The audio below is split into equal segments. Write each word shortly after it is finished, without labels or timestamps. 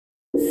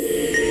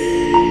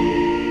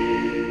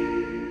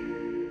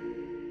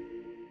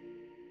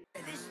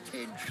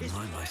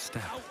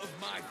step. Out of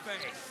my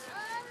face!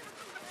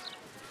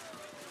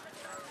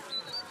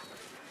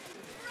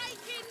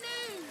 Breaking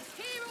news!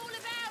 Hear all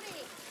about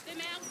it! The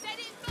mouse said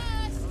it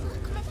first!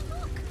 Look, Mother,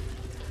 look!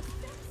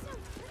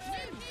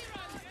 New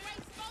heroes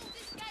grace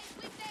Baldur's Gate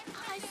with their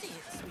I see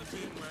it,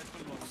 sweetie.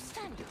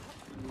 Stand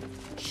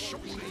up.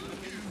 Surely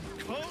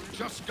you can't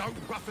just go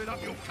roughing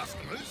up your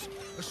customers,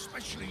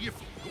 especially if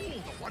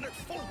you're the one at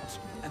fault.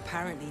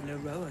 Apparently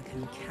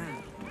Lorroakan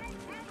can.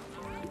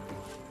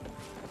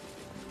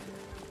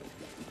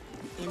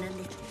 In a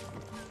little.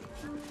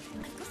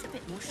 I've got a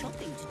bit more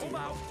shopping to do. Or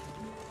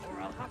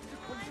I'll have to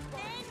come And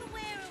then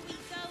where are we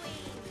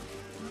going?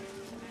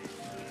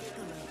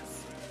 Cigarettes.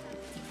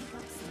 Pick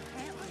up some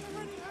hair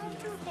oil.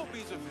 2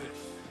 copies of this.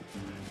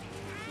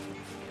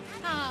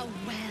 Oh,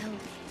 well,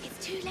 it's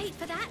too late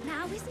for that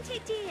now, isn't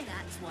it, dear?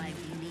 That's why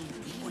we need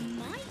We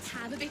might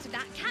have a bit of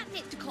that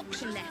catnip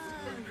decoction left,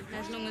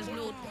 as long as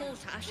Lord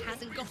Portash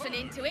hasn't gotten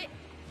into it.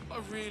 I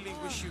really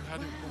wish you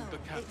hadn't called the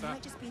cat It that.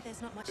 might just be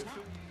there's not much left.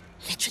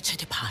 Literature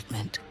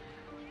department.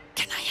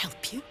 Can I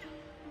help you?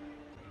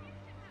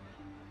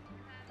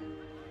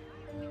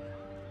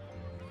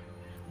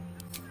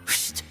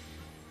 Psst.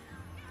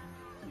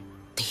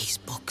 These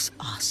books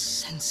are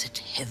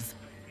sensitive.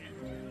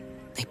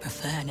 They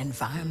prefer an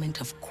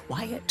environment of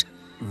quiet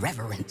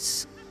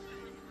reverence.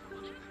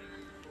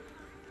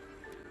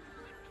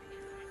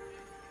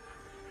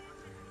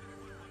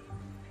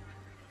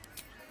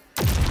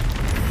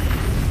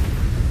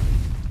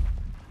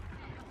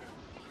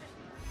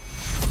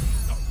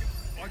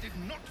 I did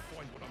not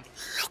find what I'm...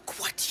 Look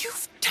what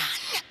you've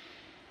done!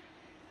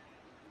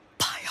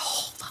 By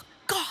all the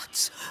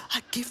gods,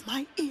 I'd give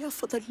my ear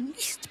for the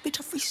least bit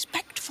of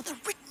respect for the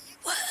written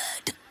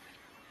word.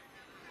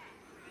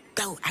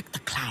 Go act the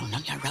clown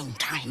on your own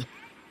time.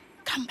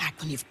 Come back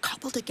when you've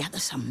cobbled together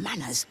some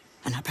manners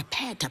and are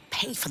prepared to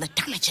pay for the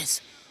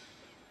damages.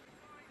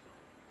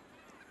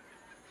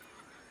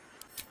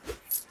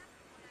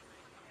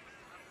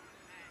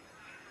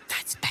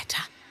 That's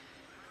better.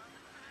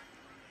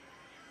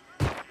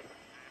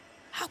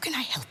 How can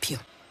I help you?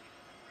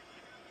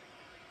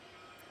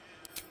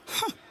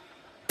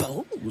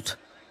 Bold.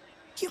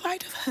 You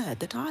might have heard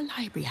that our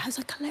library has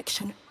a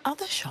collection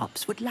other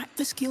shops would lack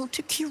the skill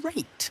to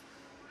curate.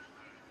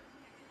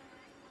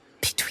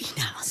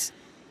 Between us,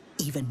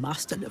 even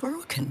Master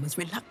Lorroakan was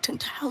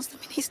reluctant to house them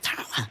in his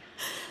tower.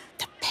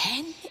 The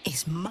pen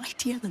is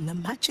mightier than the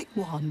magic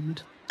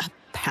wand,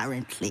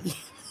 apparently.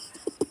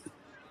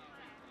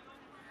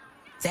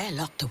 They're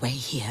locked away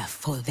here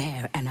for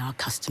their and our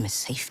customers'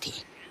 safety.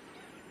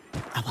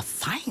 Our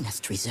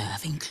finest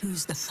reserve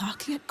includes the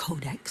Tharkiat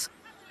Codex,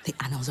 the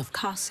Annals of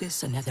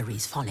Karsus and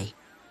Netherese Folly,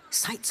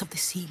 Sights of the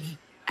Seelie,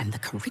 and the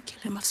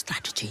Curriculum of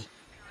Strategy.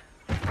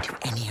 Do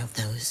any of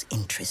those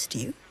interest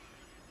you?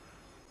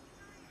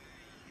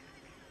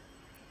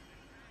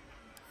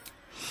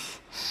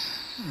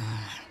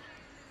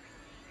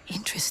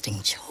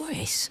 Interesting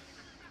choice.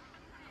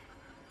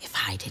 If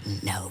I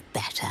didn't know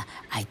better,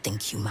 I'd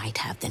think you might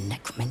have the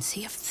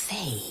necromancy of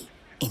Thay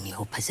in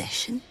your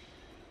possession.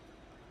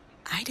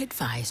 I'd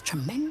advise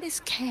tremendous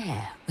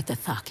care with the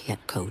Tharkiat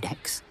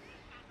Codex.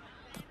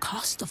 The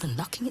cost of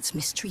unlocking its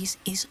mysteries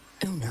is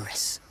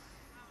onerous.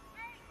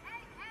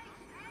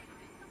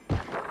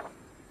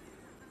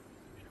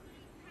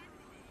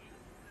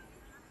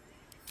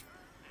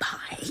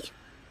 Buy?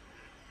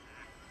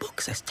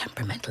 Books as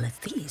temperamental as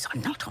these are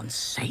not on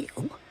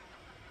sale.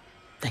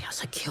 They are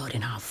secured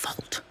in our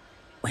vault,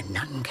 where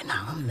none can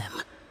harm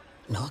them,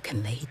 nor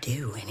can they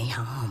do any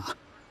harm.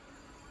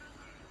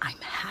 I'm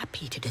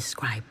happy to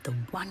describe the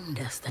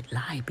wonders that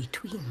lie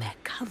between their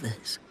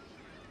covers,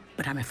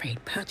 but I'm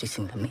afraid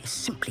purchasing them is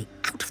simply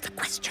out of the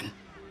question.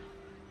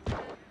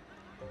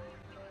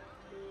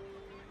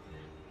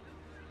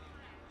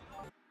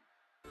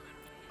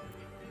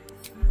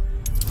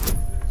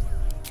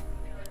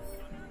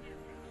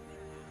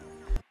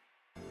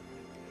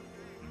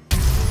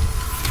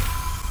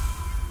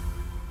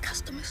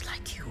 Customers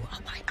like you are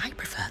why I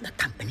prefer the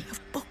company of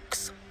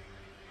books.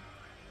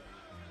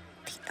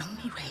 The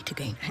only way to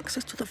gain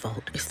access to the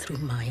vault is through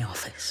my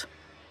office.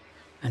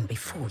 And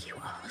before you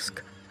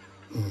ask,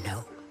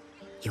 no,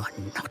 you are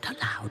not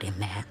allowed in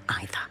there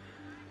either.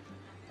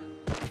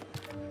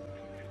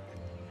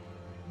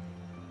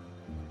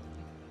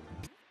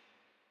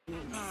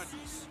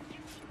 Madness.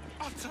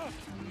 Utter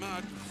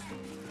madness.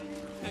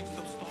 Next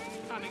up, stop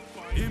panic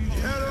buying.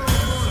 Imperial!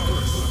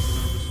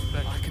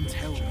 I can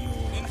tell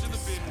you're Into the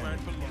bin where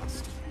it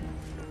belongs.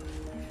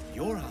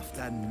 You're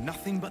after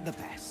nothing but the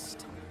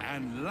best.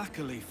 And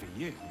luckily for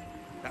you,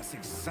 that's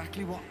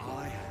exactly what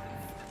I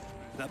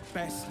have. The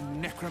best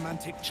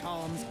necromantic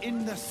charms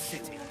in the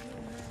city.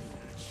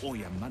 Or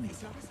your money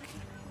back.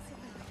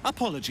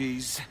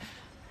 Apologies.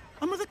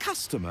 I'm with a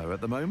customer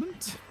at the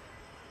moment.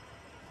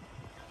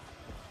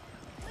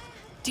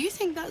 Do you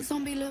think that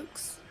zombie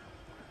looks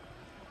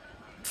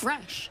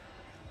fresh?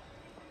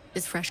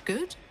 Is fresh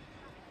good?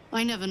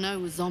 I never know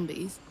with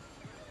zombies.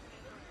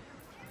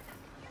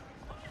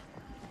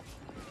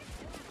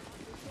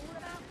 All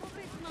about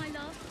puppets, my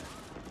love.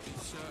 It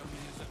certainly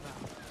is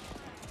about.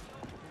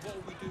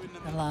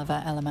 The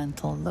lava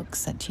elemental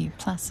looks at you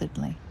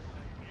placidly,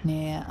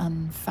 near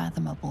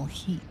unfathomable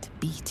heat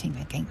beating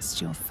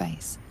against your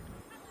face.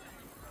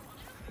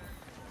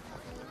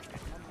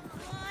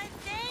 Why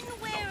then,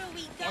 where are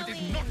we I did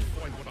going? not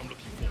find what I'm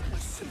looking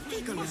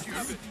for. Must you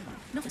have it?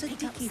 Not a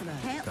dicky though.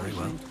 Very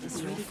well.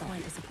 It's really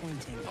quite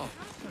disappointing.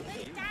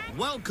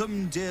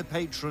 Welcome, dear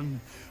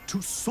patron,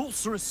 to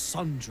Sorcerous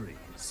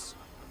Sundries.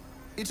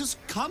 It has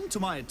come to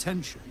my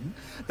attention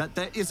that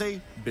there is a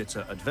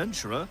bitter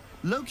adventurer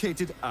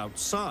located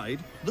outside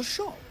the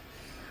shop.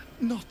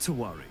 Not to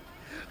worry.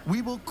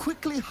 We will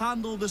quickly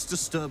handle this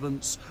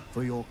disturbance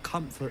for your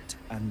comfort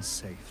and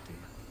safety.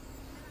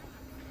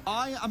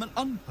 I am an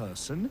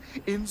unperson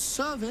in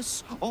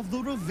service of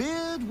the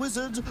revered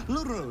wizard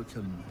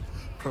Lorroakan,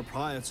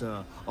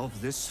 proprietor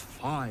of this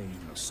fine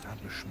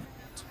establishment.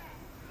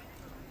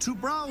 To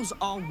browse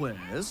our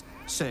wares,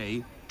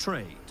 say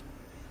trade.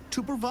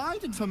 To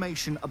provide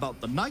information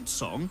about the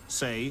Nightsong,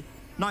 say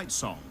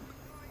Nightsong.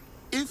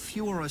 If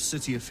you are a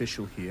city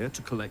official here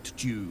to collect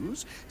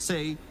dues,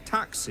 say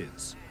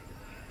taxes.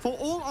 For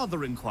all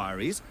other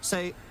inquiries,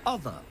 say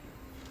other.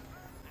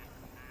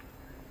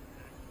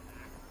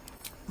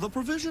 The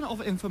provision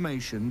of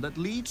information that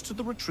leads to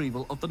the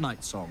retrieval of the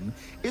Nightsong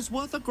is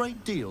worth a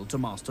great deal to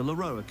Master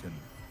Lorroakan.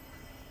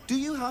 Do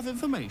you have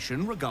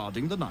information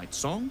regarding the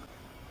Nightsong?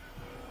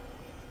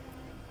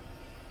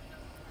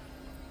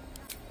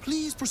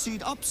 Please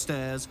proceed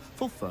upstairs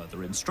for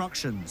further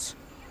instructions.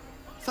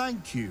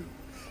 Thank you.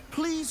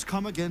 Please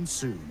come again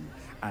soon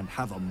and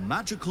have a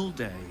magical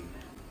day.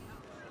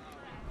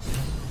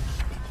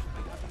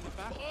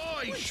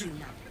 I should...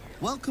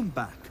 Welcome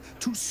back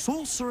to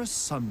Sorcerous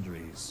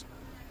Sundries.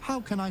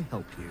 How can I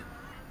help you?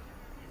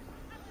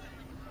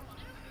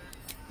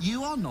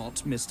 You are not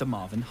Mr.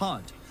 Marvin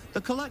Hudd,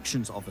 the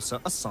collections officer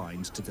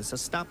assigned to this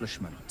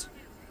establishment.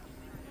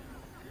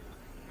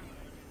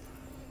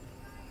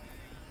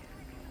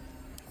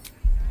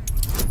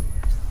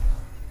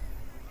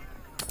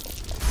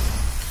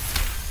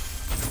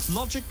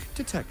 Logic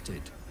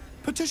detected.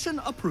 Petition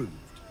approved.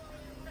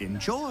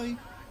 Enjoy.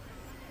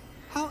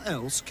 How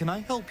else can I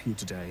help you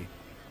today?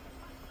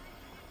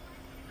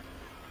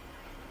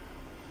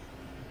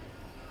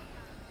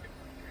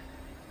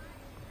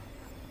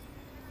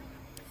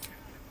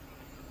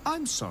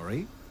 I'm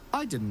sorry,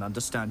 I didn't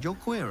understand your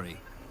query.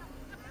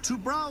 To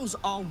browse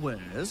our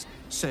wares,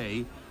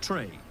 say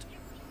trade.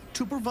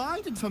 To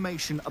provide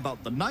information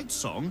about the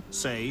Nightsong,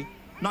 say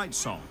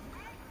Nightsong.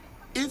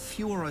 If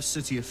you are a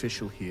city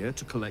official here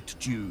to collect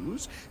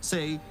dues,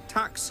 say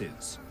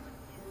taxes.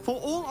 For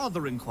all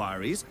other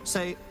inquiries,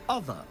 say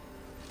other.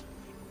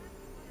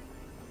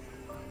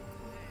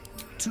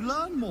 To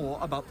learn more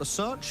about the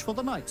search for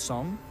the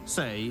Nightsong,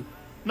 say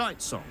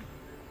Nightsong.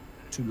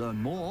 To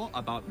learn more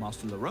about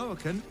Master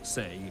Lorroakan,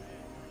 say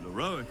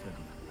Lorroakan.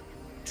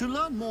 To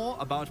learn more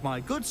about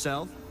my good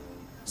self,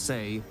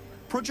 say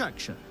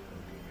projection.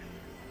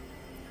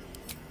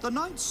 The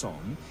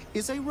Nightsong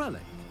is a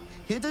relic,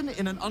 hidden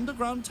in an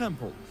underground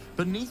temple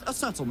beneath a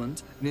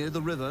settlement near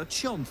the river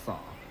Chionthar.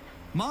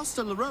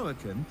 Master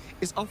Lorroakan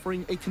is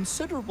offering a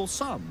considerable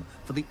sum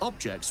for the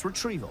object's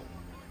retrieval.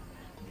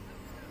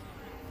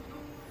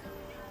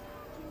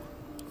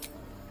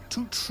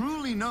 To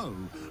truly know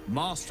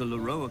Master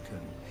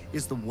Lorroakan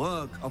is the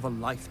work of a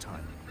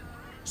lifetime.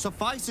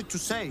 Suffice it to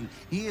say,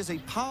 he is a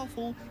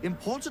powerful,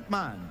 important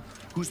man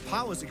whose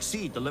powers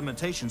exceed the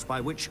limitations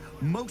by which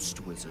most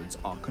wizards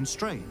are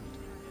constrained.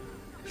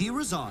 He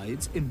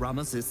resides in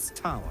Ramazith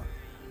Tower.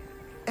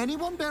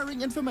 Anyone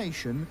bearing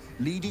information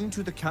leading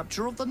to the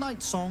capture of the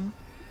Nightsong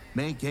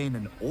may gain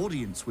an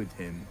audience with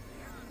him.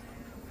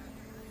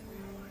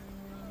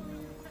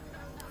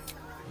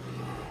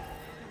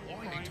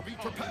 I need to be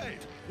prepared.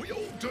 We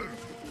all do.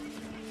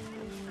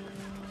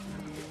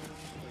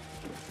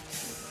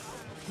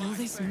 All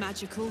this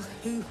magical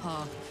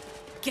hoo-ha.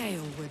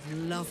 Gale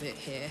would love it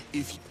here.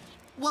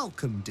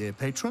 Welcome, dear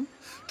patron,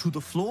 to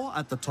the floor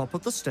at the top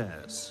of the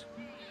stairs.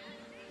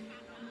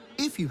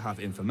 If you have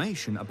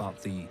information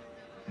about the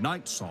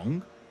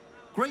Nightsong,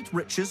 great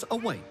riches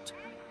await.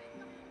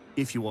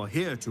 If you are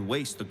here to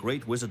waste the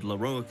great wizard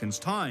Lorroakan's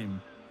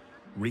time,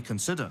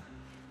 reconsider.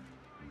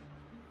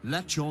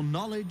 Let your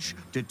knowledge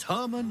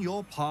determine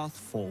your path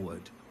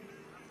forward.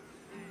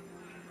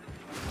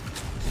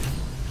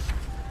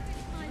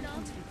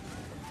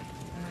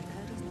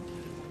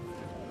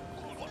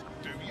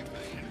 What do you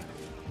mean?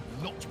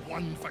 Not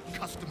one for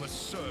customer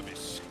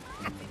service.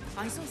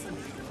 I saw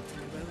something.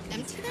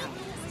 Empty them?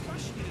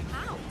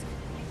 How?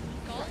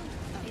 Gold?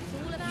 It's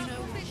all about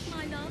profit,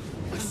 my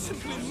love. I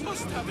simply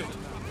must have it.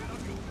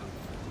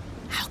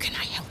 How can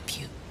I help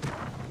you?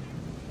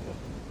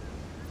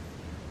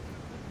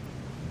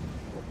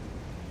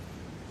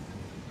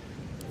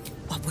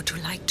 What would you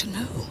like to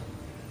know?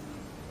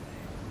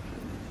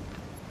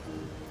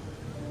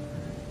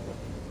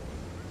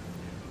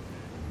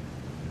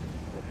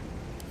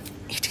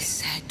 It is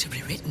said to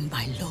be written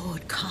by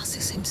Lord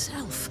Carsus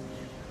himself,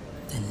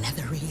 the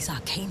Netherese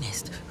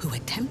arcanist who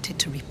attempted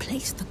to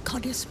replace the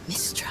goddess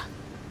Mystra,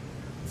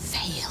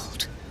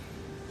 failed,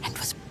 and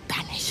was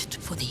banished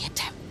for the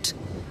attempt.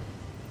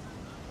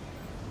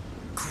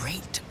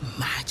 Great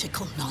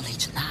magical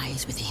knowledge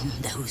lies within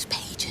those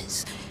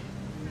pages,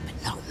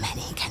 but not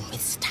many can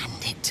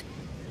withstand it.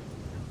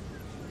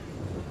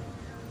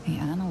 The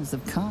annals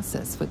of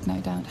Karsus would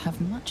no doubt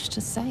have much to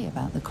say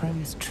about the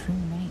crow's true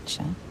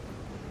nature.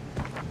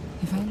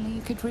 If only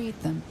you could read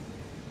them.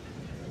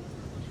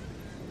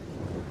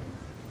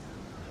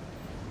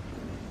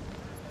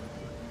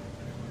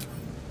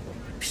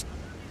 Psst.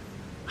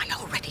 I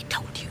already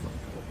told you.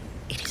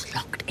 It is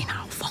locked in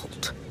our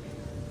vault.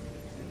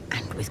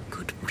 And with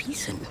good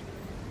reason.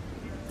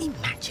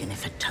 Imagine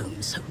if a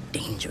tome so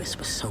dangerous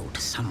was sold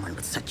to someone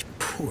with such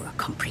poor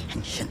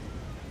comprehension.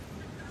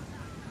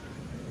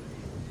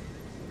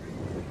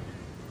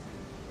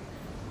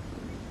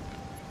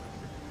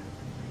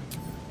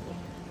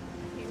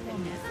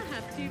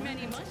 Too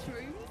many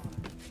mushrooms.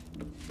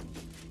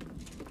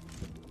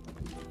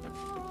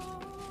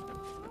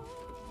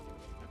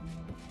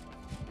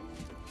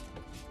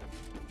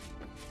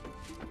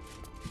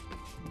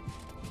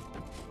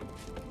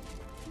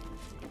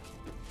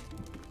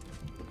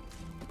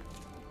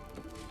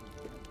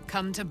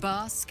 Come to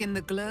bask in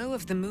the glow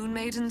of the Moon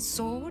Maiden's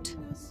sword?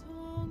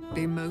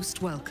 Be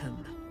most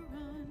welcome.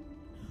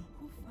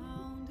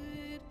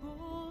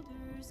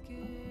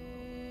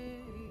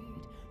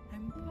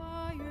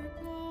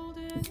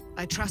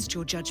 I trust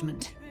your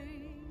judgment.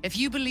 If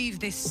you believe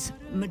this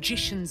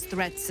magician's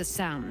threats are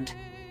sound,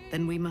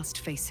 then we must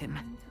face him.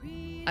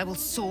 I will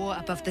soar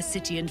above the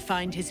city and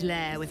find his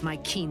lair with my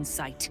keen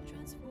sight.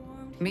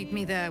 Meet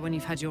me there when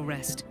you've had your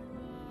rest.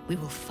 We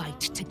will fight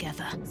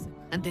together,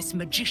 and this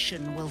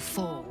magician will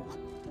fall.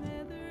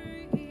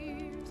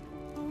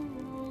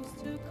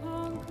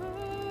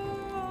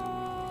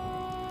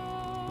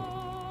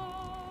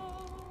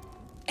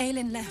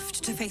 Aelin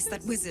left to face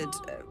that wizard,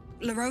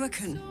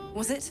 Lorroakan,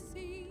 was it?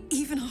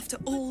 Even after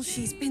all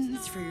she's been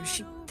through,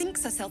 she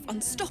thinks herself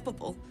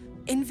unstoppable,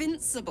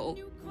 invincible.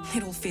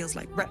 It all feels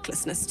like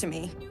recklessness to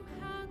me.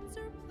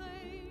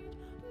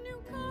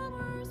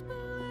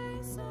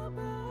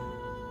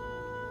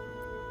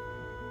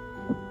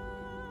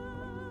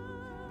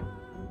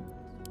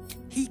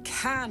 He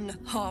can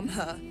harm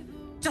her,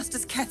 just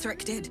as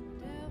Ketherick did.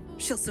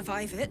 She'll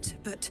survive it,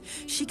 but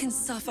she can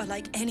suffer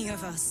like any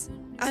of us,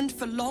 and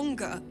for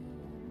longer.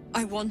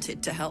 I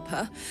wanted to help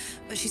her,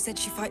 but she said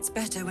she fights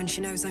better when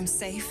she knows I'm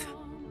safe.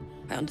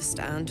 I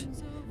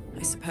understand,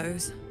 I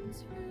suppose.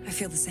 I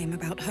feel the same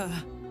about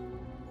her.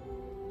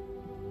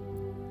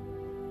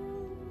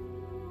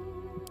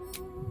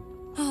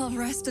 I'll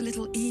rest a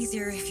little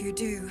easier if you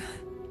do.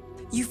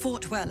 You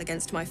fought well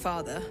against my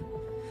father.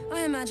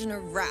 I imagine a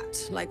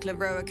rat like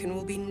Lorroakan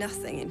will be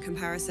nothing in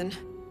comparison.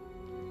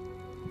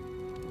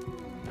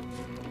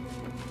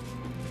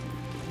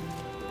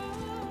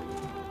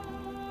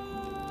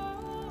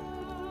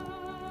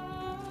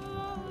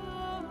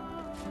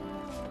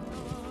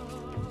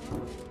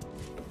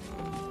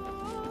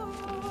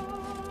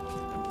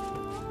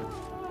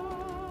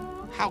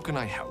 How can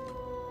I help?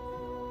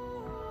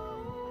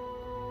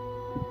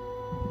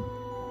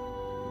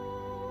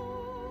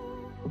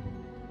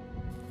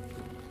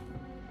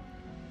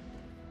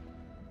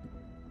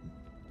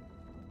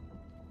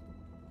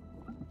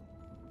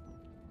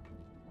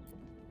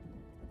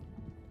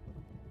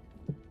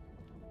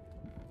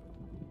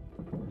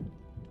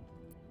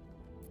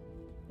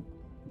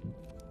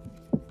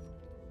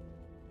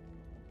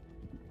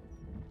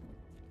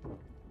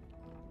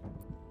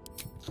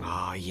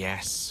 Ah,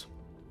 yes.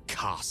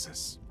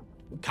 Karsus.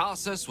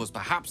 Karsus was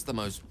perhaps the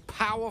most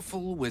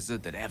powerful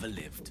wizard that ever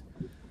lived.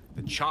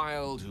 The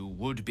child who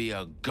would be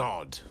a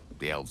god,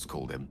 the elves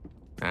called him.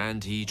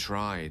 And he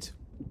tried.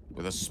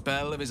 With a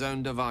spell of his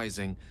own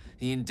devising,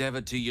 he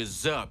endeavored to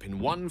usurp in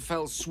one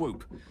fell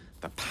swoop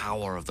the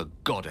power of the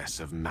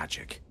goddess of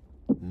magic.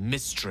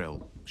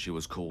 Mistral, she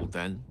was called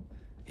then.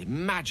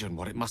 Imagine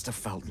what it must have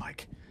felt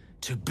like.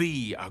 To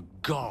be a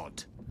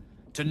god.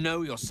 To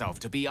know yourself,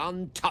 to be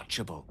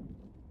untouchable.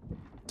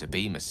 To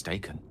be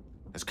mistaken.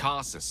 As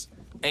Karsus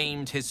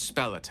aimed his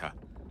spell at her,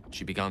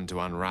 she began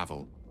to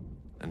unravel,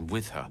 and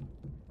with her,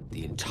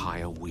 the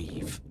entire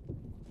weave.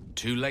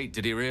 Too late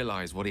did he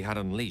realize what he had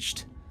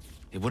unleashed.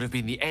 It would have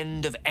been the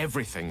end of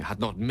everything had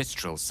not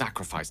Mistral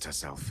sacrificed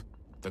herself.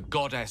 The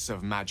goddess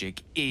of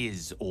magic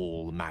is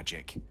all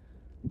magic.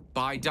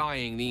 By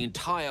dying, the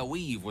entire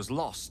weave was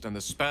lost, and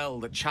the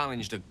spell that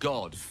challenged a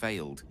god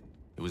failed.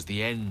 It was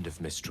the end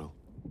of Mistral,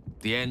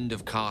 the end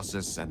of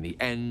Karsus, and the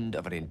end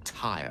of an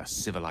entire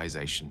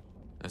civilization.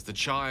 As the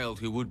child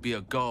who would be a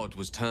god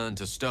was turned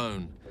to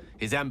stone,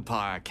 his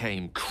empire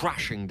came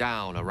crashing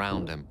down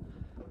around him.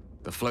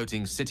 The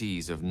floating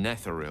cities of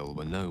Netheril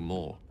were no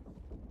more.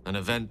 An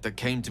event that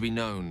came to be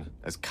known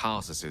as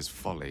Karsus's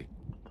folly.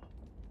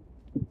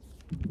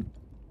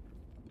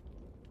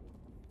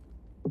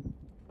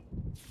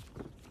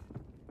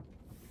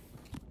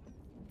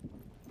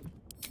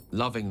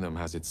 Loving them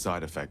has its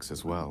side effects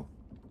as well.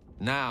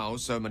 Now,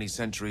 so many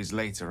centuries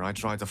later, I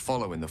try to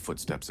follow in the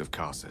footsteps of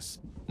Karsus.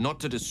 Not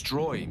to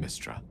destroy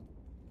Mistra,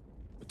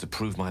 but to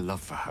prove my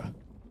love for her.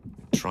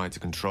 tried to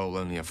control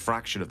only a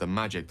fraction of the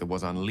magic that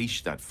was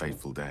unleashed that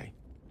fateful day.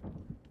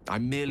 I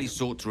merely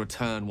sought to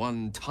return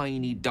one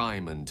tiny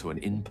diamond to an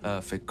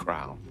imperfect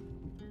crown.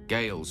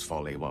 Gale's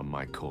folly, one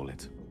might call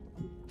it.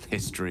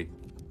 History,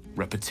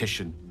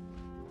 repetition.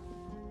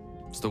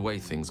 It's the way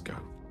things go.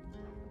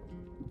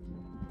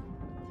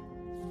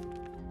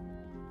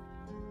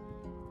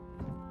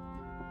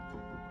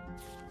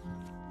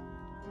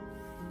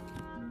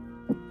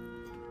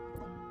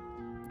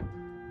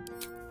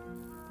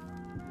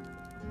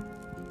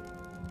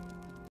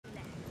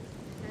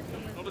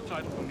 Not a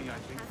title for me, I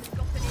think.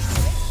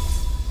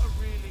 I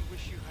really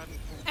wish you hadn't.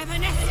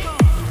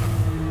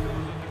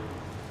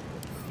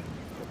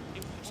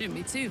 Shouldn't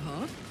be too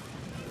hard.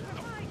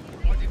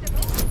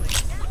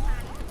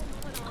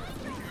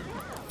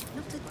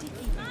 Not a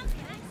dicky.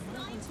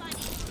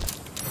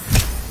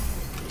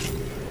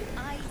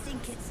 I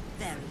think it's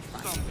very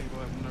fun. Some people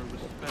have no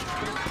respect.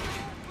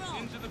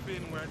 Into the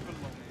bin where it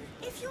belongs.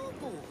 If you're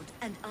bored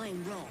and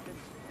I'm wrong,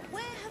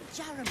 where have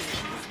Jeremy and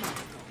his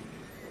mother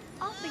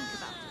gone? I'll think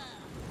about it.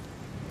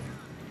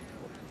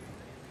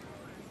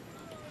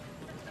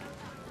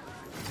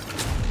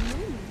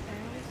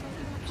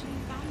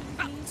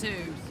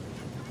 Two.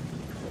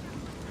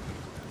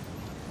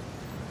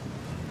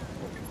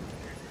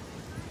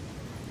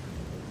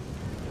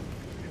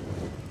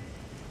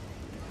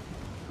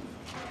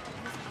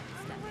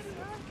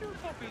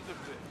 Copies of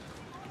this.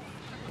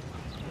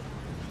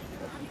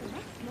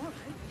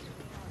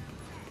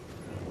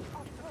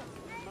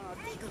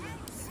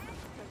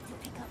 To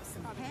pick up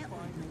some hair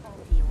ointment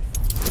for your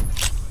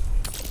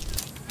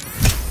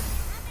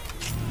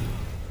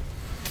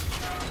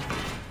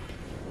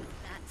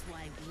That's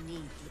why we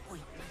need the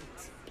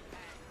ointment.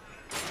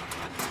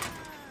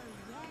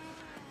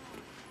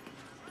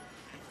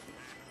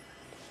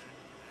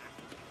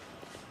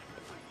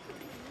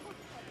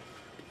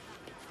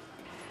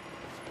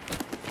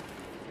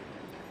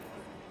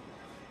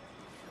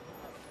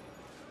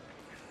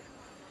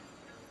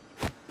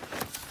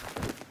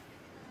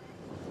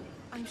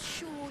 I'm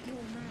sure you're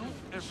Not mad.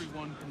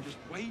 everyone can just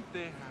wave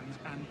their hands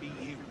and be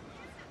healed.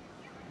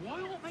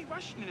 Why aren't they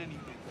rationing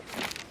anything?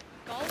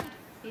 Gold.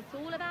 It's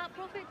all about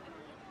profit.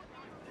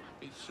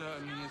 It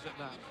certainly is at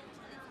that.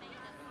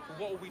 But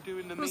what will we do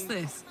in the What's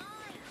meantime? this?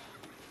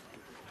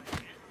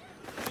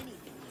 Many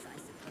things, I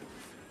suppose.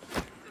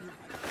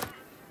 Blood,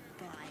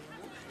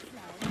 bile,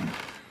 phlegm,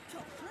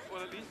 chocolate.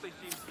 Well, at least they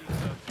seem to be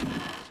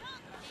certain.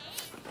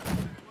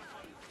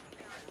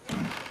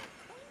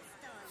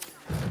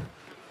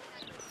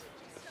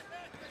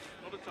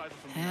 Not a title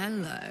for me.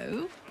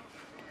 Hello.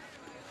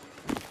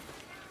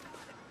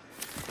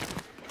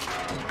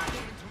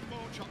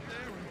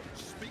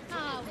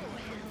 Oh, well.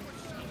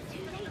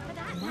 Too late for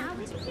that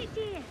now, isn't it,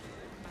 dear?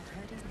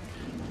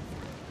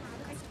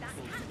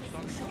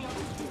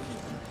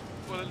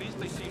 Well, at least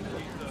they seem to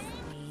be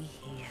certain. Me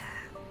here.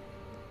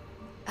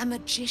 A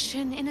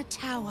magician in a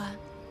tower,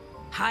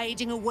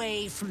 hiding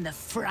away from the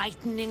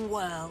frightening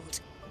world.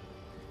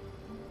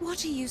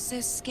 What are you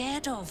so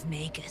scared of,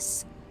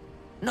 Magus?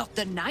 Not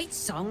the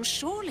Nightsong,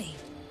 surely?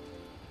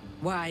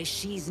 Why,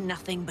 she's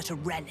nothing but a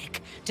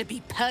relic to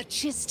be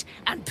purchased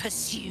and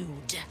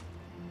pursued.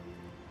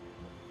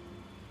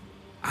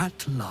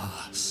 At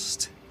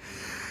last.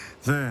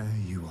 There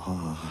you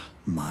are,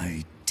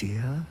 my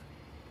dear.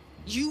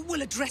 You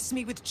will address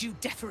me with due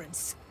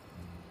deference.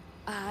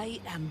 I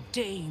am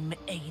Dame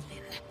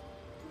Aelin.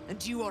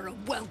 And you are a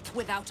whelp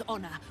without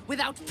honor,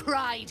 without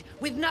pride,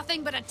 with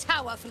nothing but a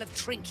tower full of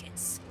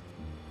trinkets.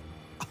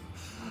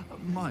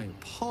 My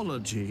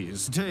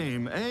apologies,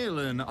 Dame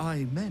Aelin.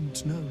 I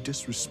meant no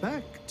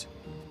disrespect.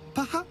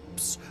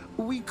 Perhaps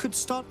we could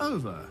start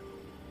over.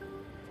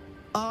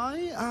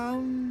 I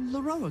am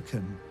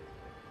Lorroakan.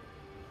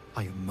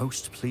 I am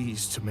most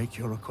pleased to make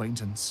your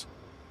acquaintance.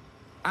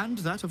 And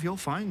that of your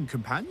fine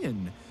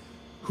companion,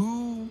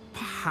 who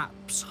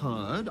perhaps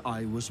heard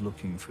I was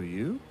looking for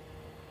you.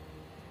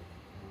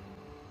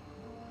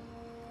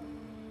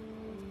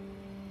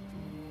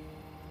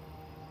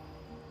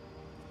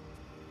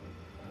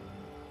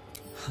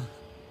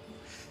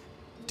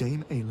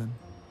 Dame Aelin,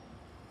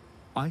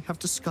 I have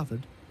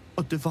discovered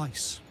a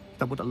device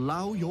that would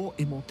allow your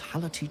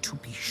immortality to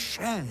be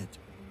shared.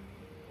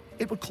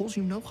 It would cause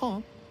you no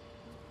harm,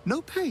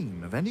 no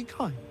pain of any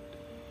kind.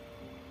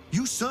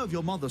 You serve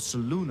your mother,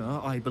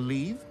 Seluna, I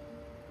believe.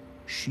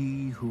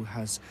 She who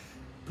has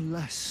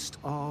blessed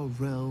our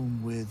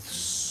realm with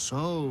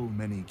so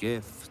many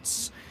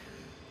gifts.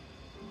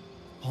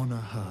 Honor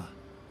her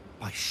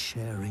by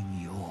sharing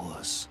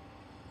yours.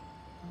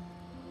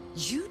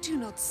 You do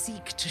not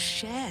seek to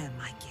share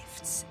my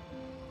gifts.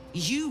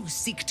 You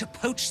seek to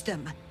poach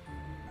them.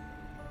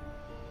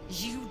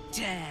 You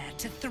dare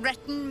to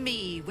threaten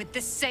me with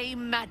the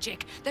same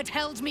magic that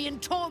held me in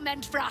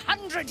torment for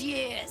 100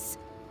 years!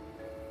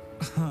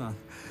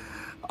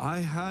 I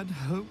had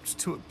hoped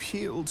to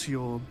appeal to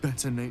your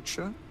better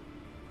nature.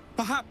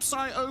 Perhaps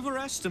I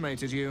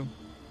overestimated you.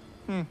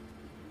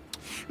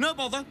 No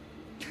bother.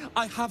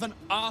 I have an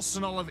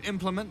arsenal of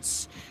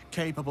implements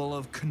capable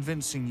of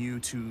convincing you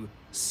to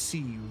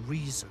see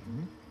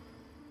reason.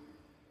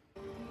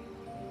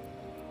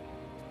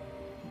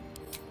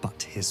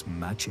 But his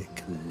magic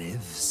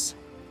lives.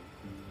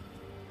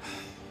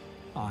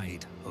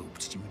 I'd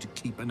hoped you'd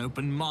keep an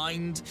open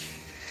mind,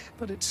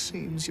 but it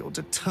seems you're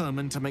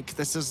determined to make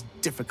this as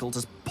difficult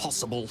as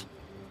possible.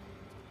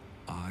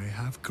 I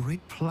have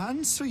great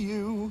plans for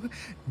you,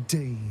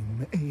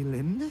 Dame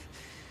Aelin.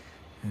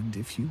 And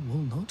if you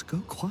will not go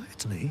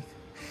quietly,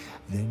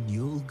 then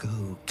you'll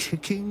go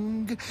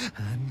kicking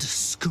and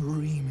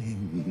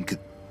screaming.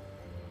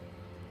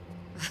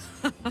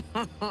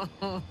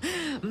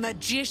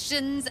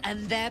 Magicians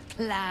and their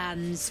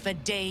plans for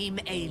Dame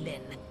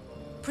Aelin.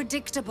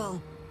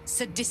 Predictable,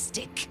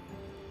 sadistic,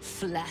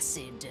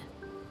 flaccid.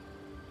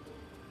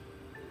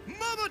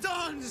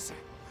 Myrmidons!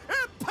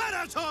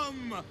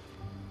 Imperatum!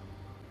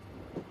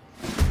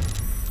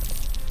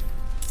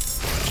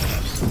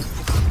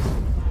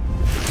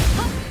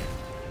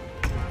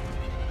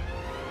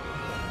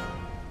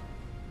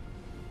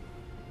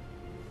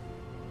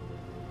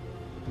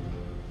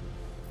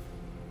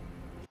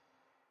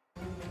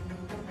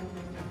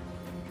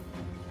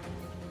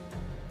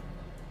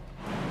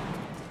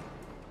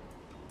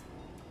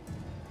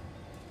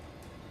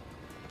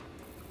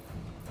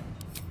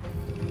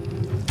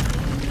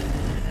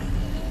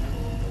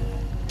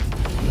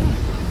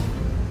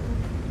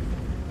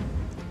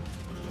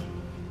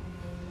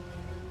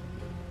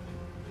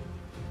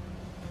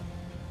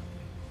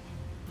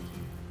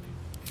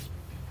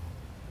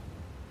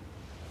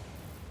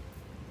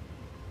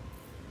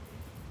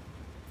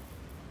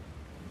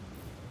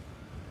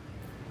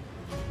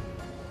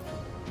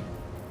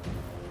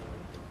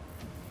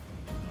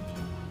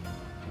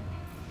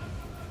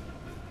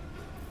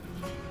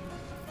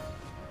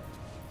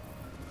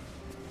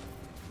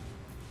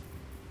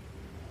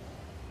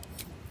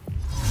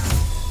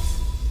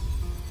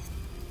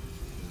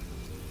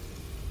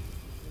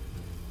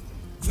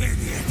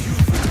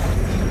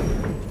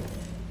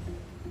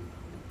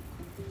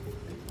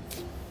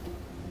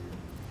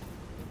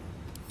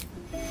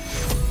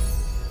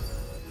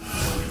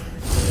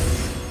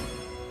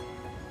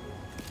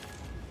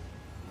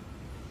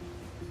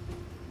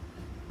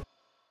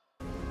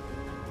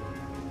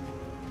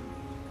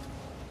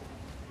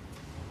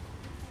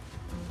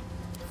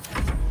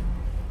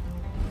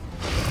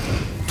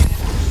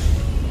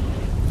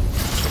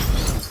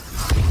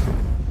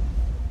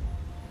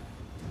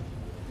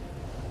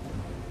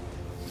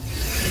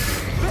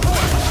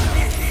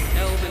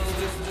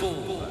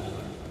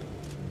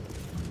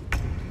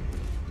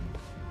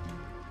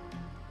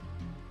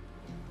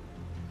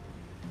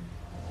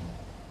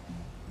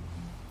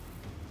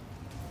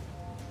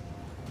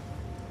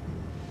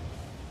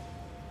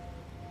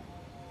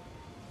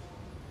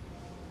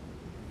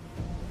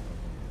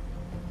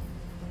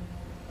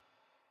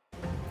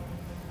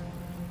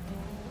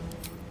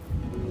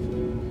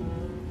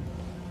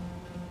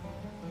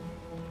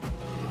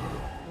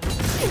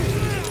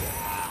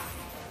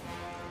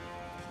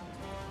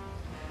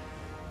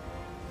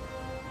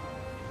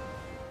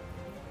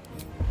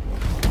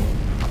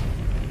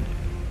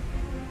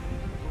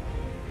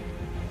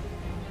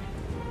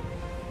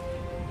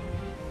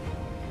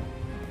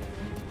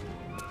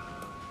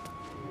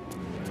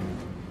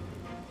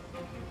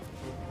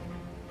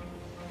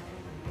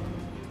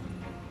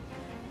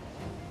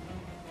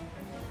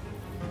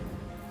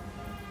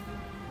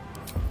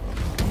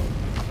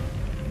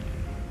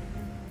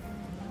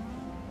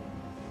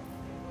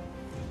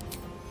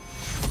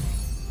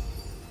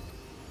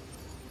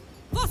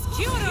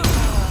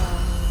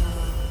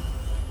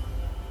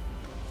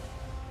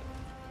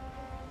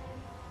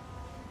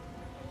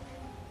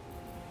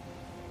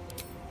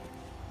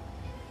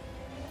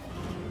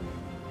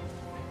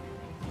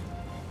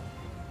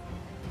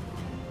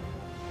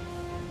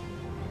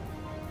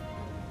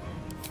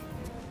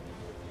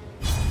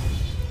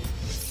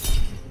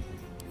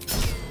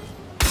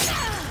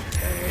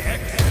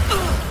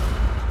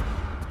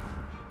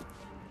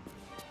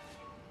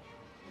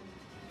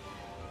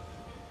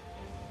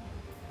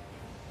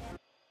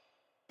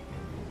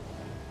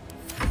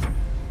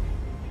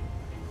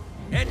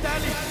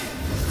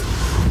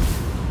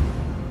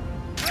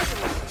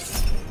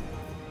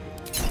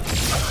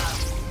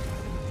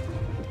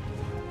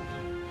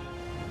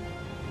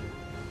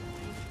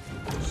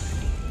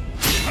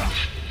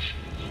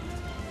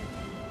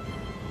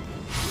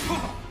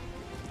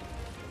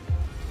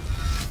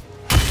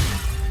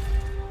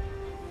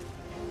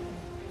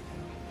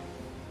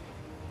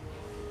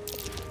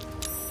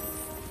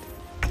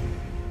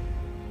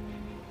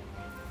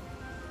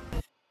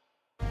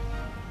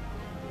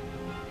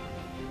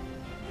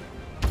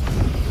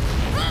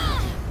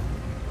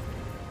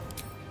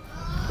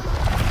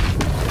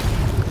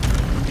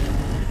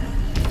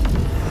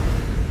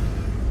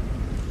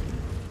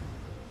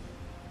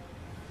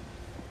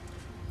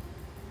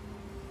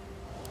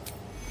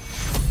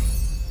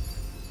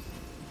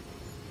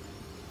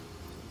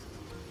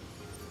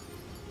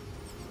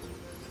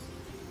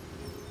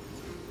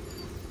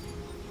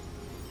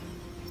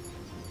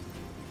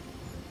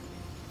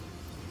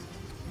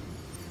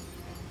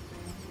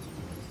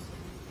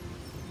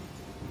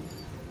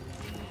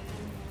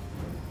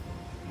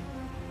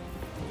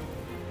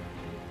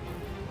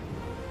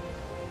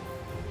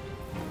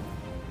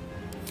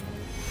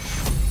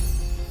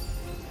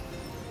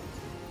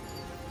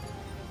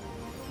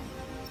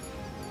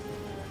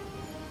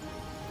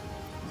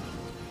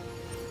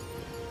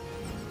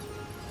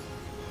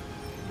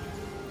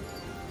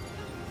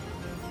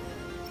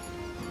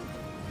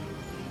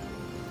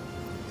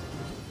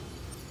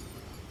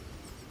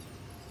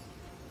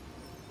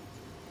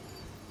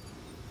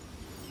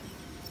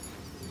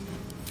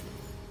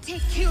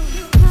 Take you.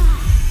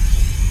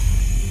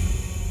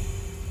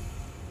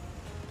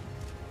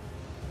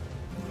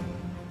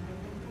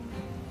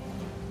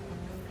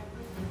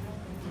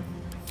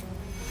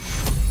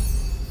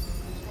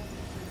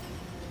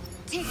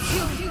 Take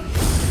you.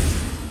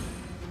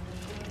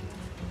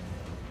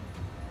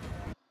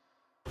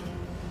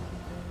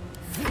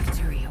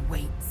 Victory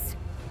awaits.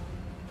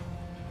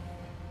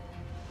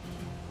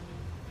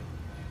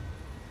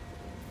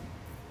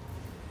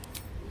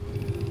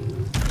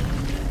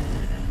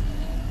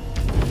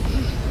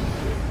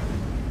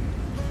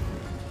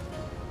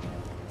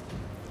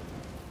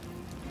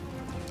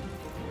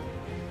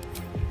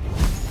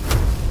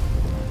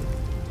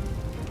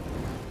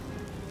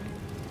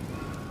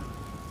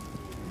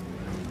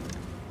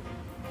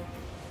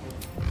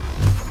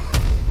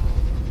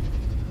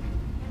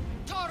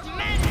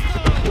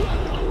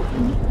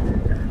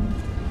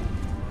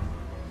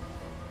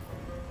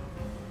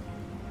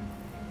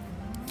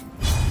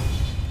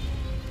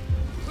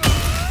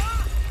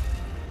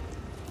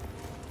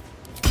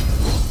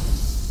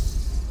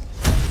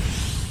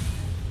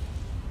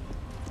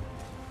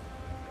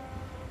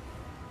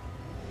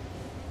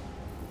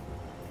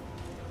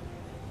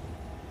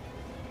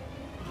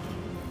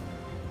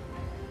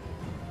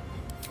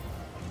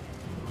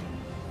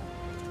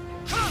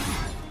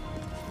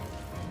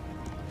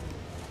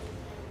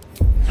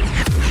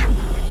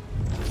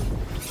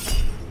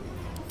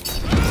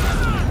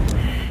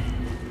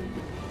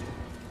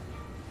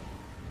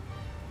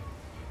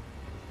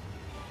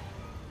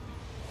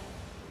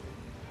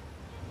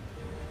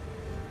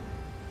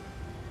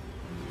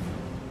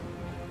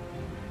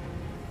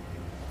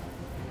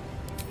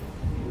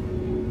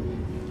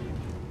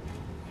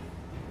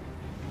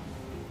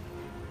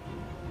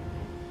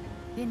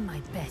 In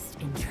my best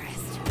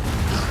interest.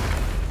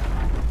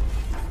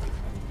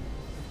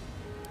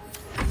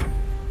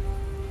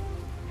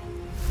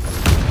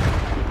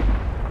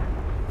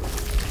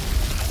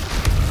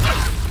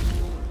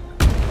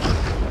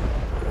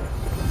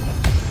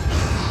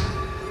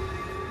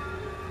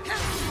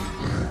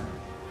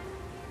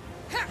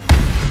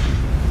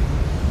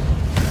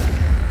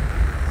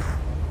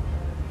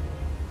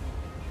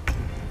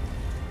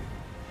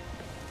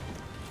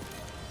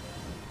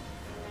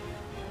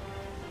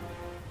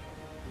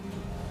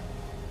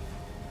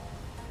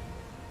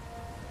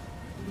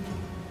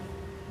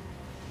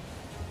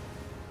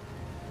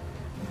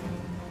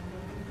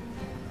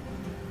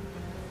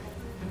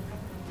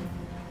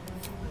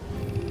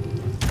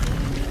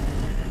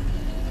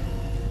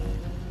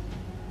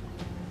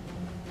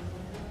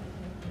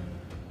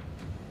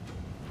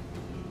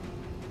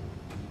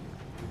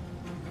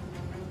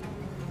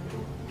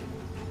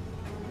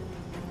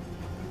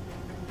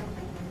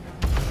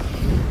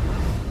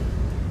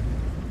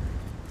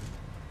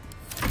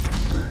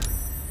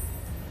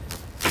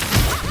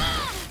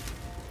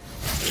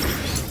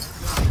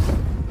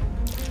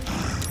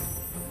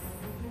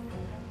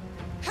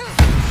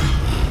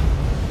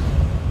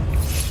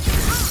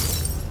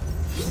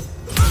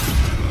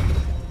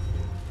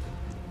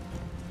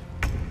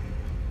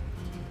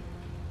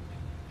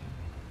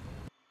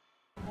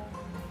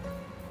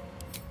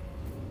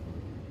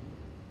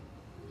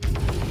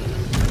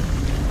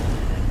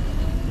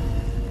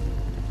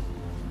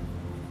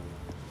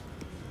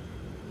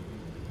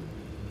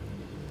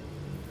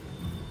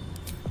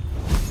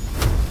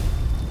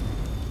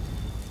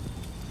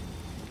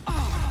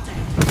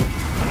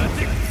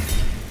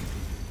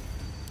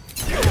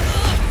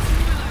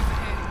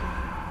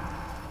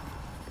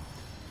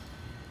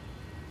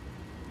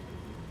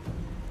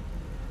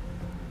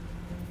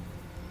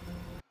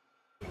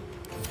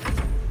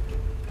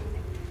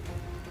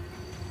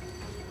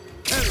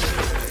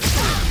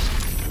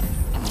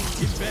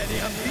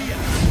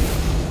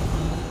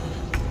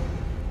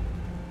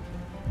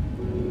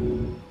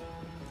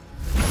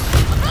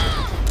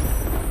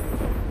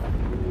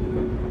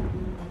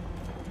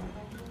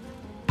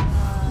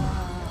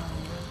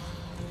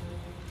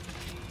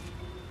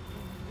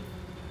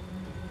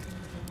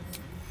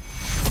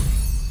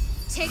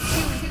 Take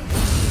you.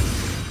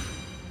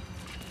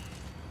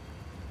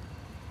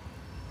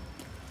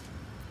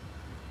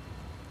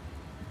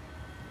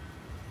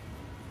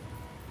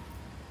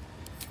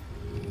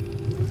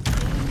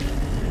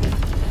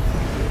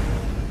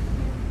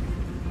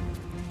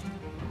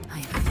 I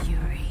am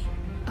fury.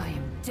 I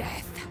am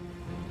death.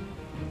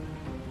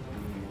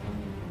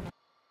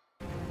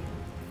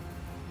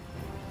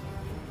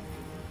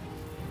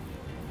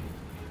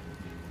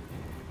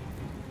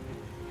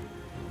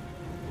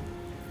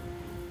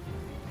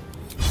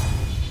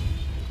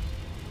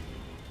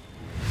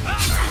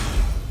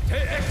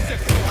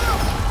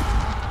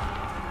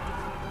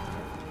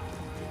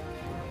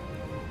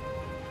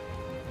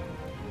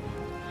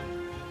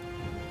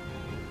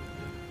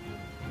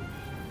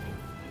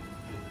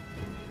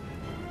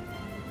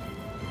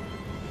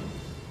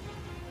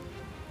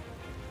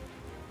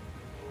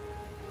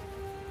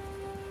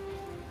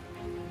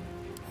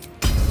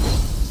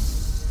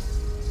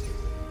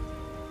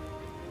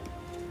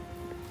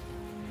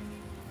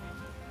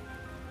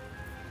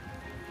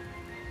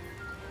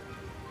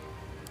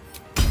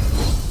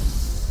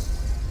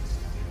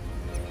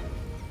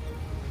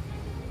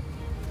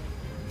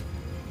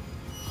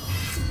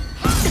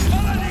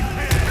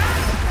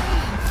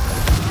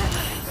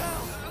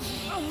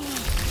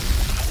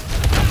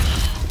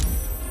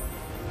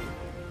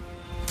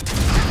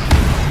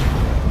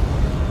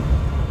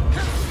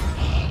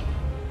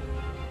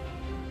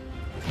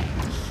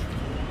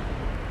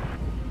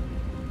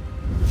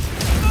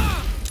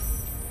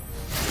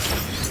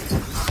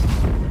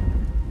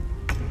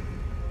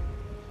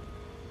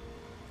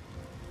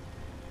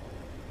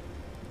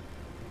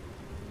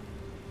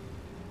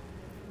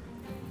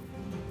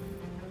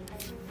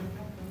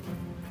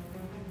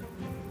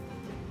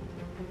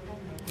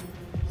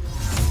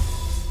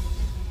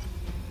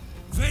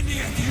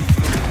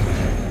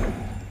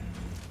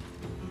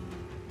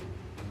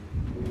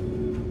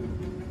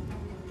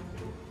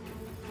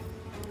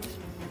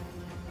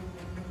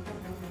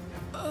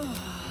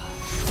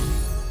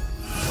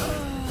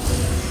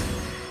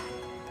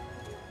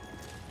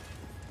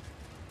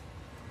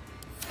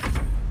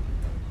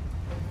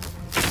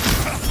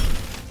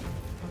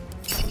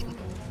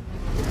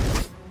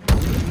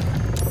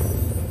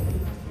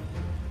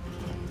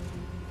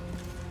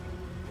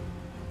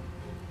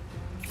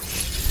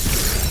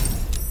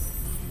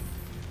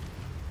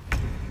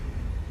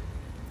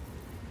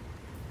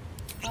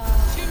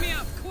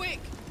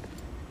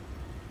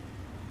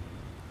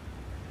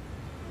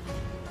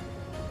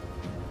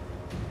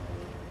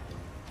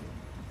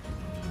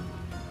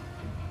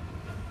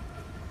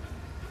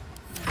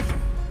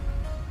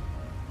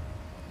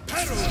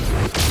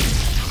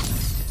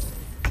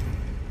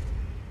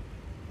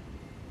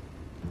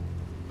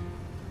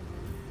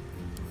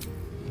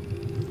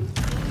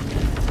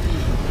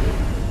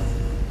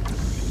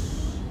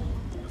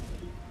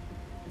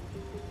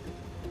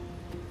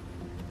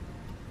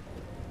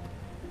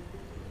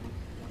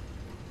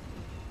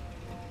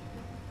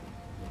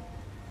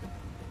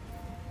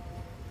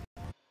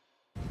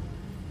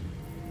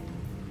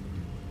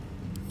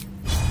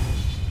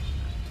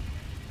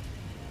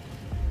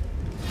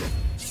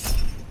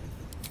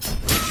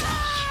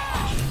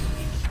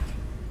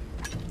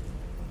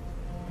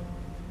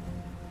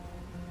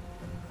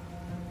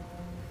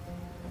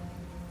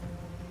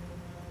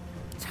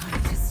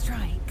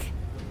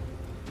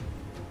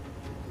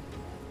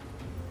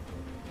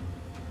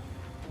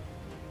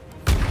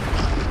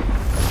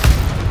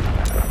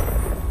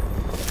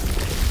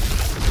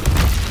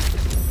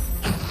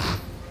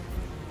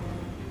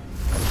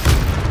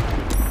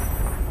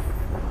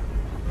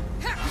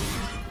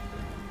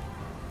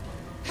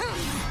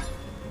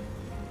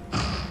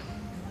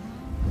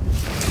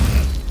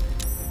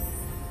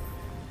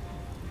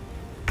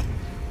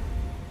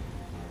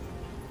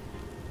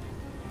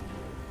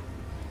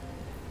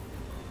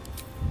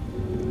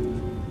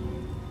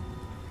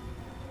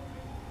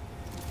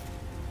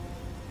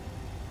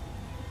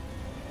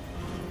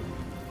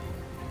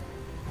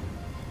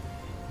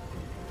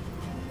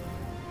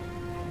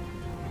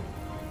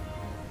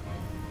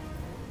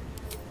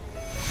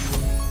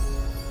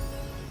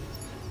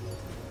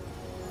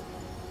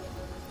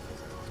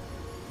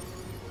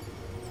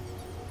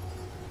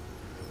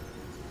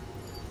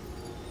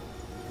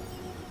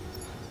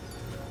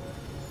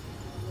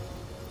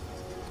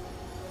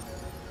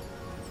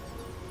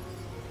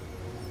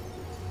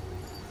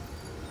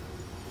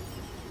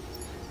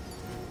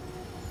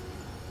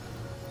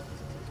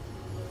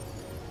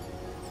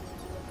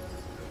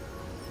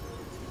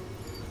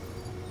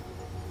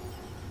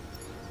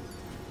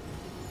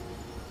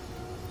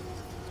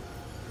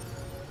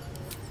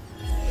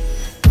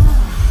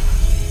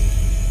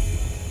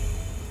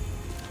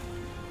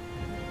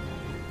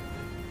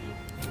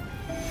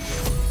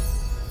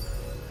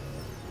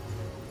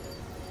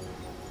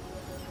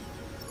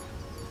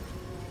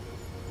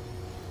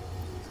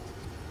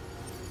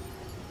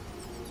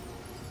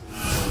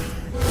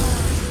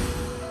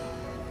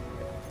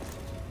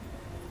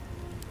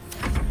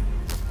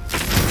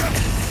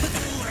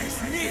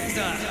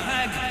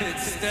 hag-pit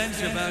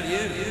stench about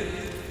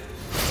you.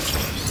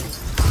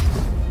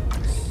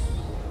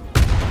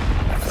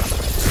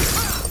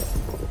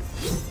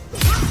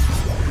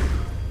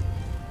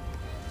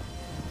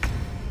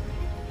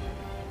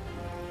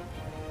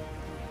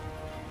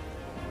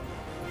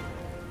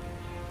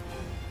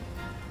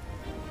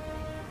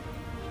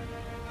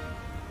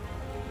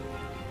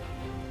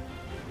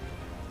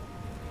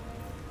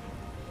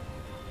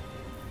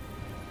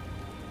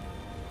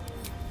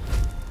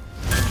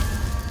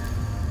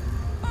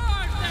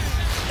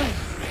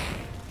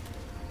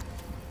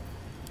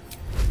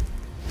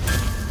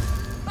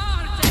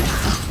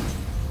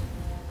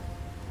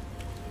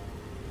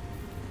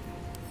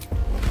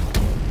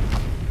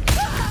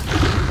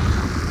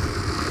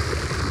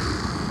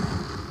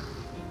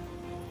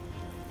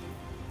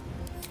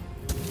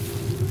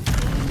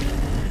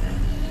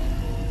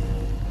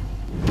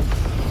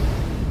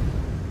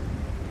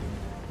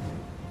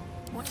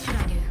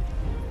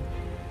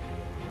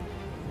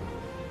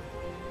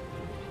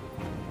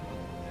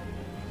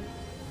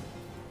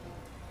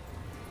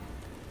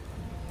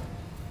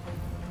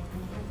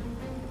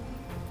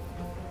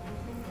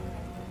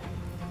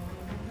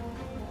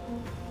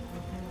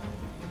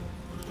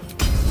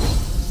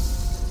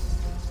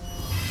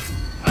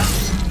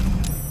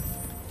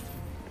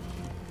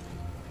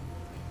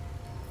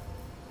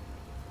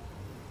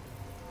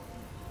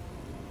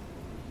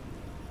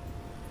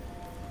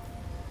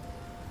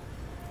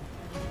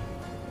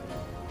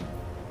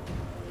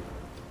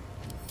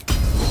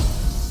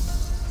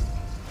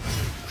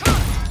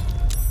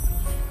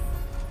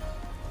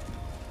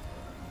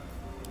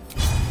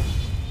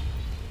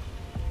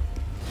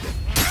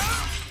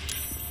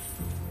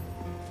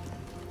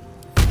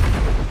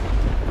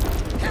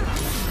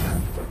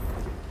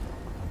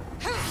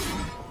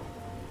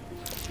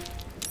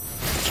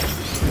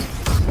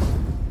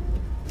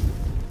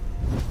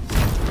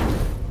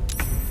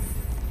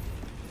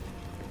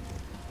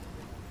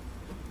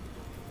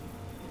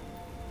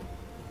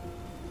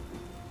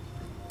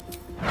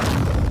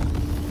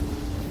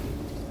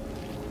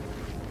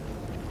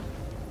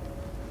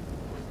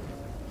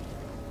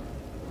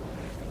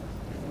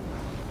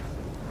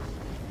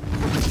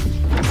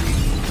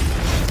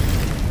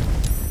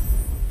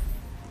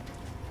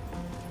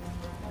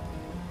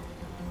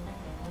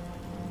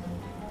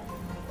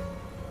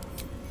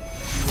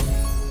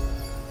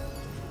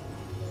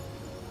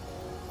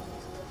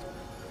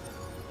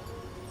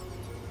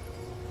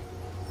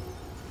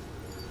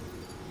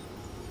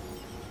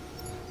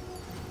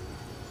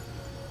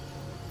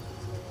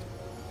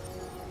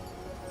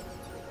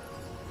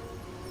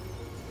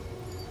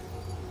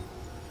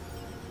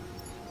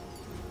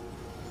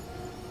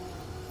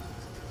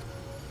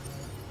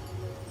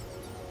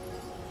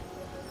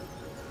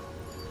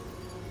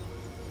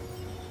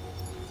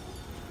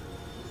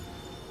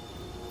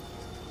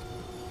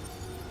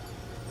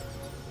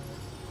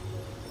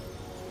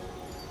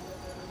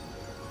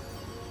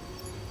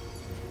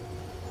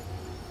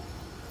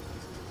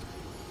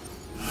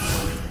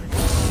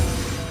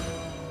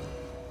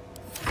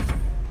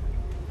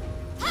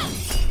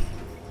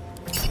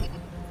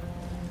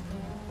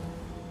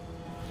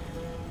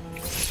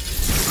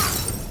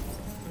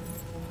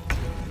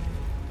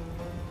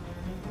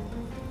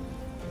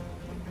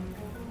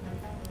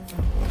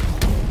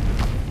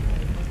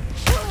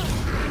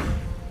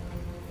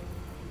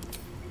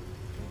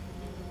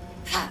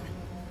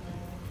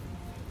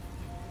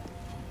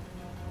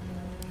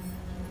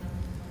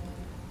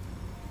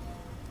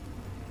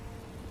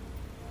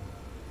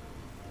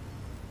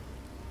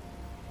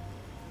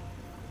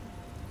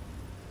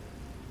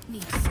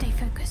 Need to stay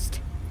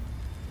focused.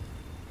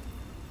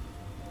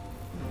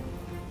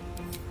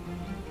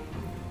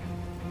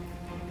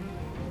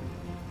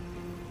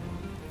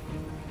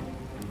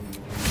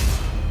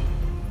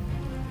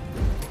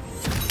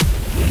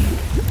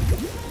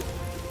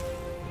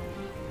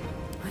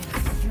 I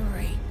am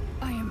fury.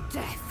 I am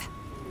death.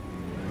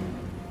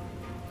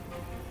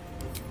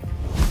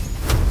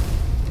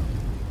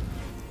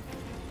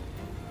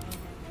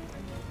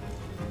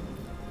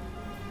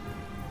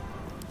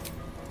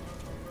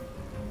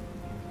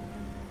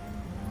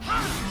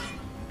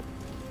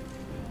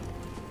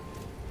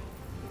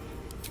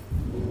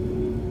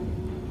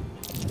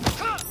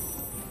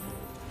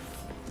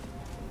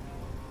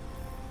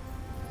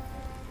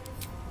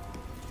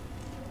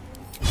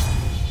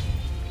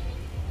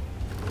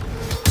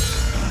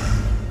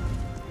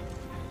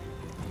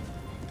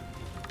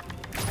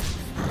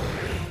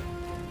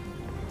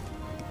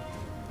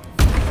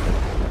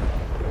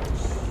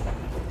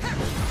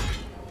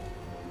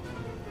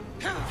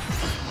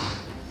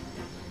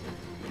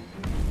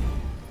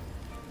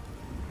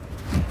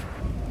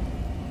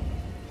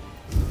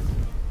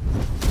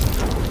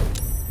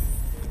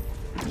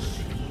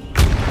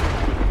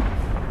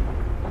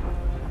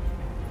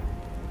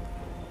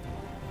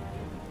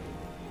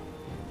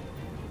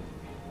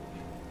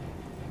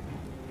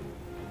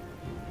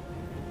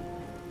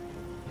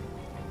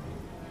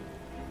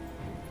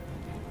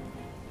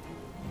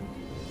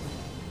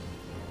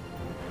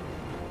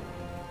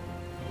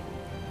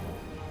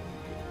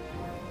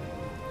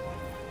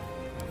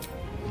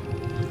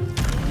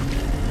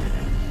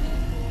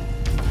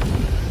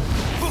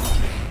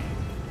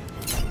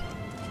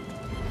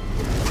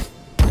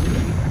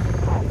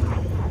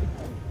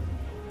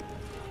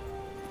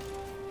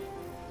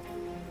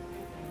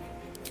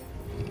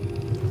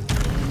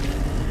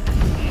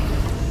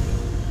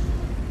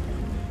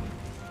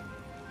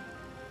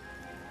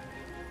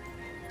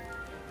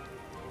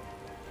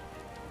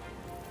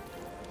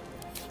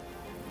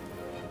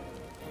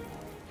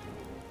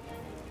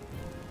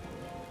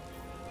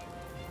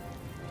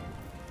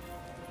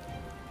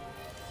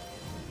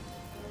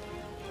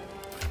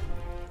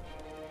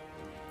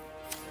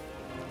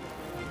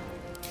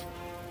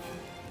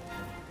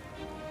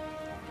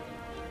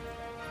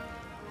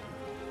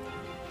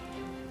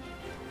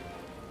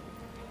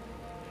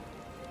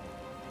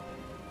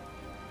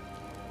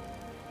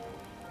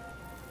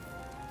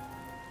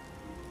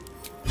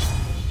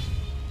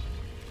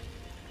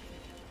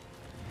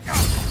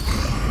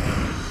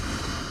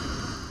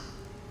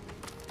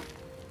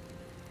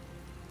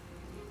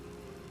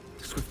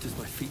 swift as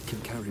my feet can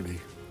carry me.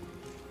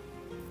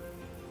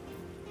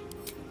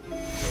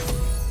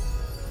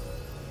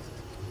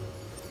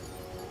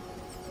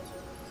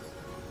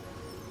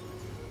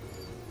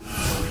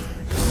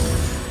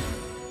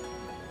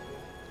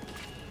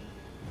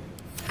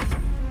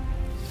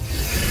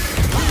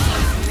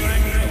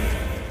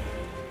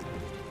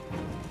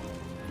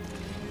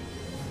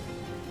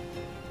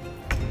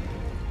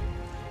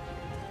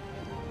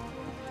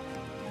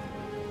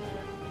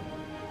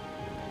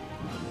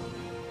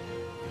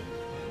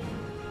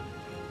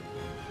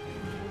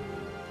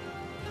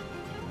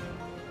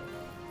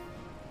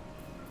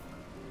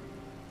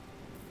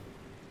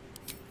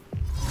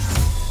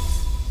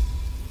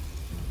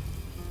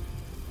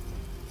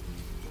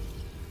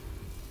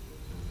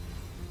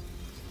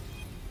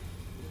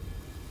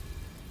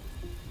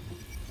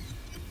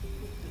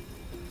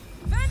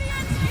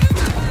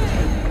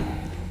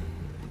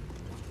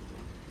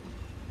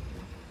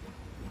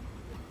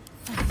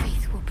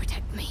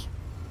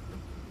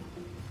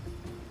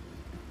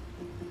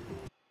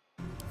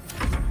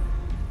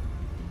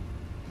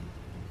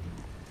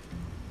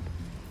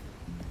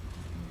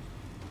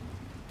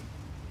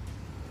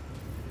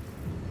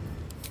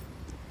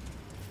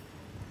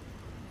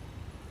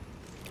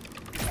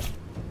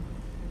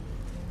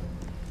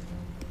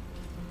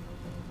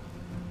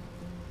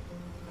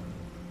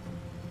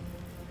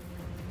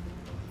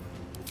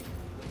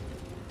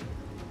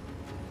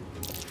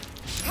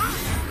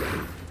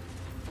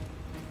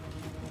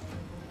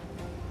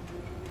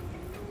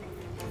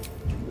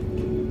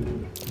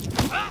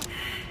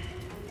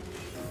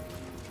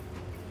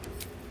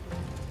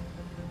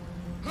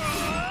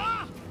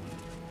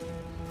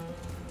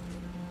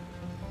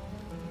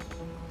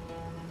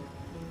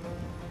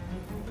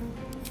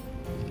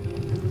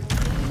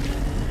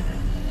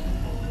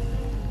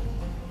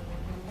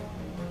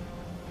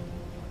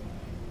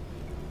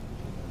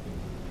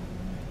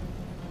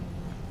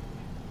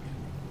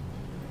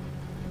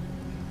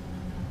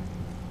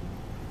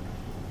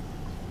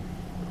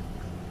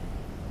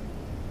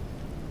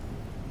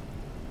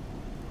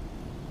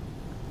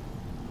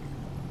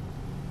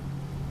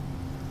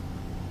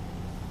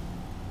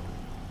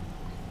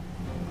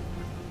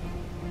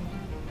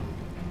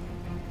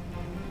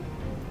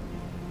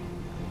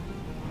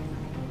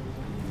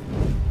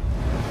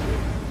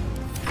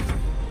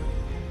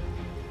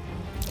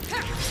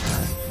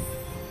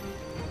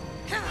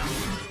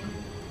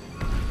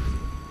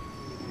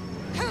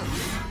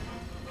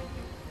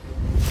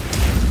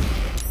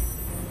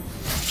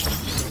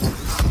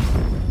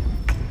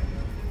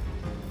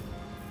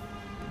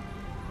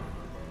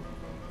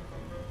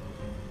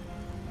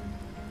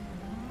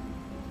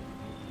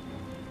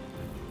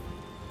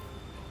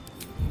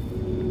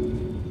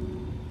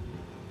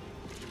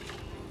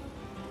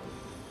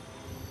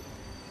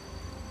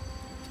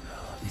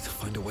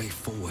 Find a way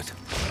forward.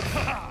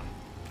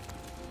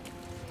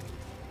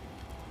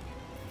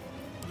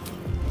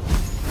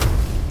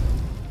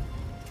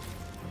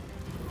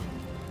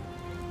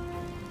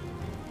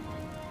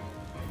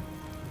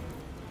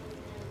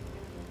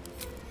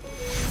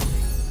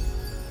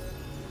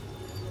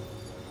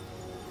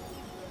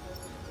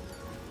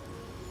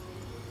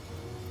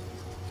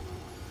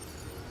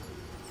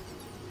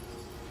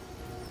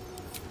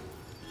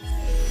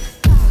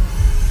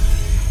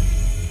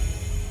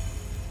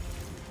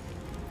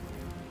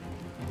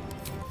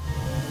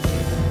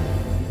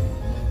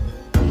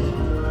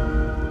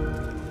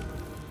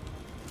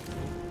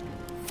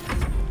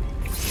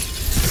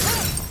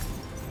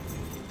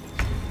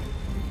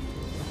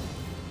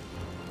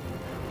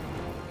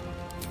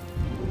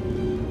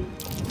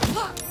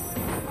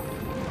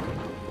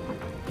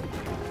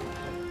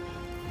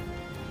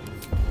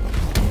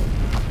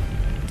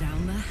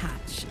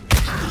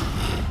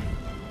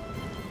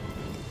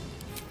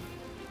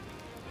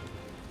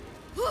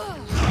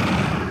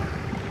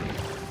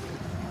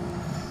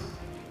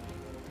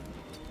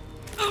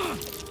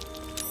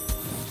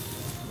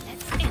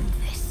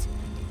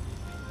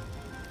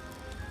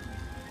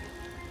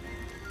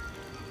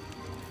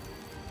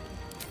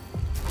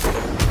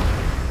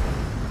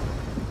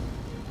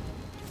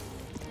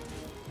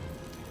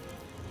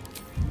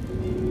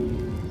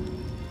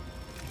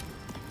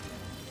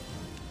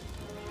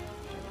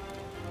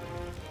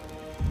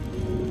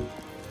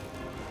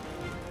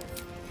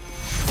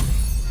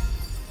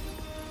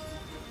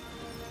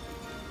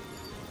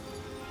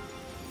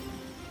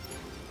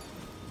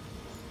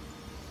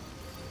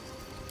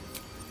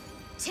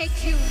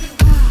 Take you.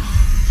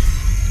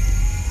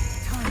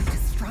 Time to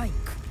strike.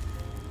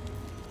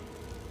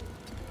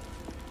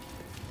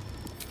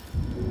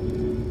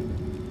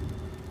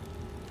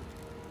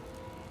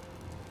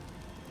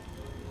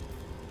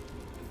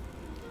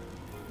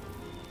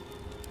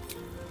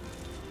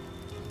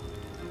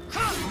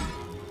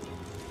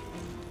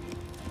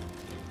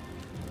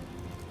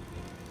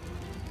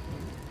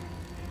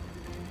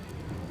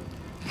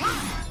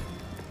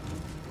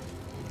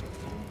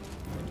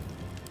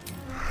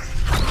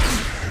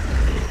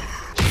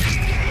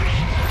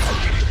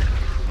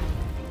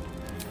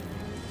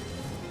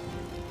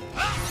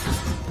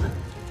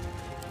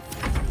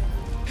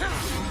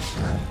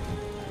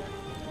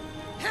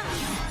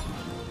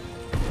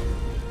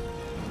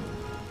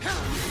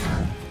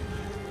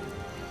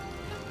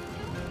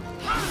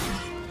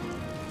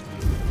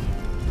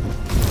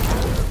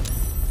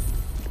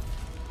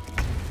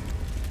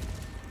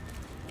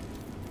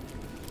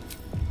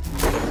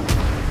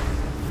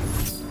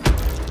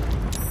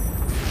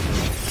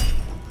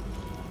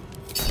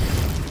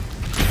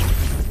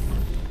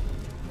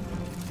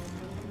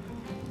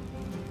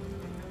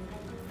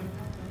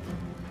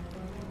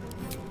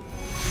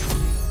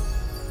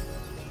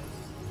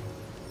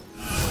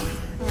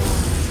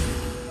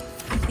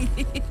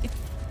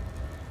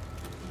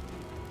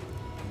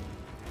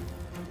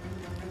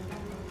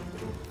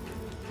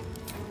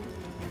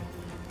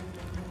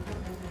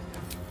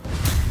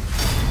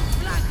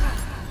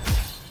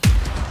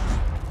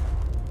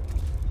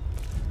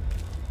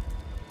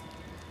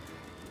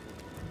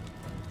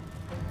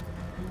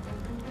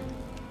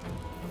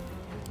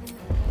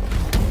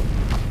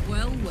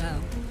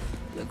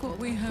 Look what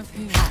we have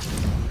here.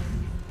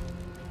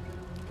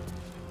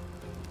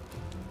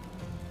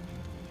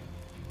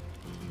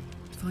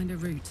 Find a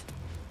route.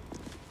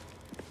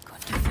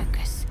 Got to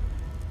focus.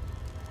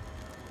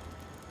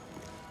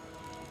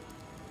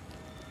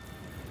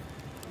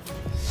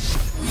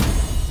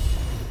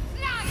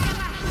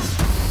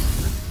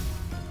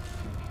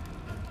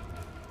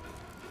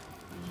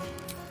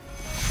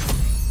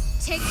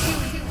 Take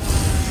two.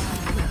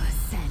 Will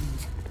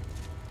ascend.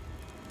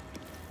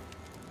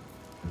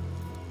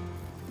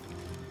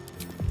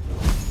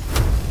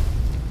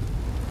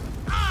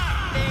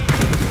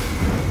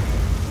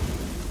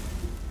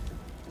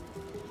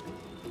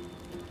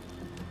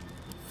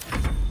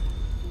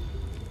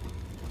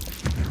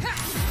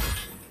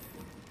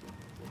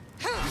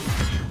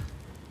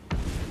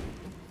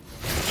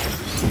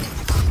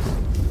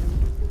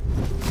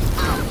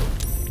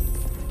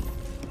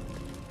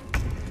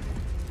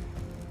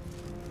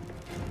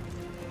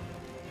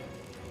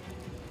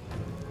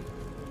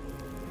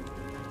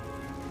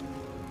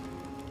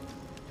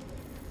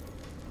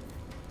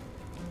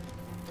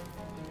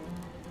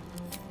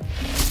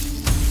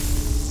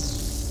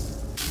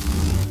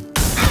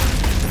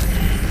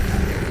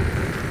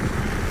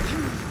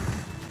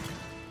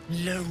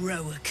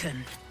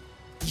 Lorroakan,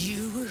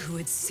 you who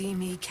would see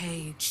me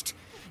caged,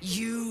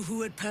 you who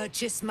would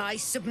purchase my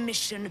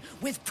submission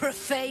with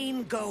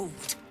profane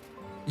gold.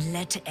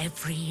 Let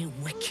every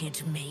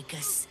wicked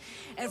magus,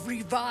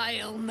 every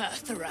vile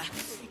murtherer,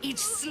 each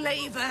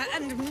slaver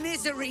and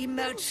misery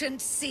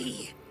merchant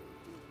see.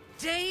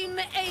 Dame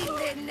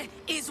Aelin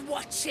is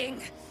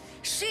watching.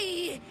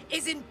 She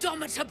is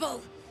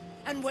indomitable.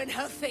 And when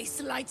her face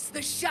lights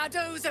the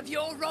shadows of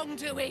your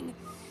wrongdoing,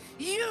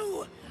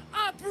 you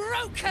are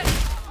broken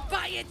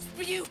by its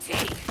beauty!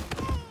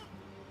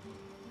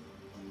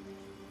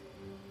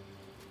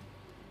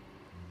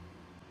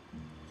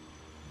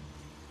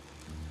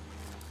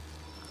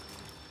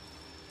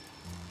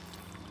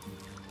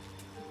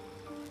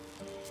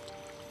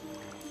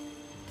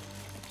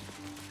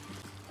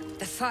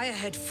 The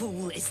Firehead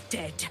Fool is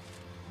dead.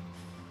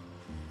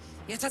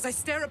 Yet as I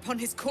stare upon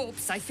his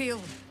corpse, I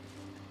feel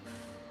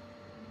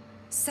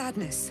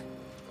sadness.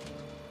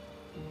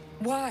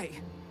 Why?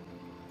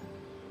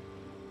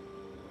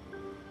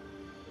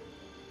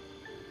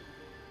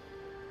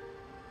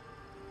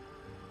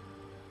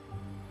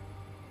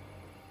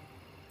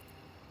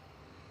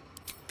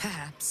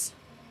 Perhaps.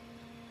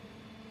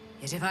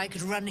 Yet if I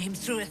could run him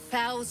through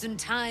 1,000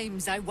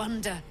 times, I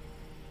wonder.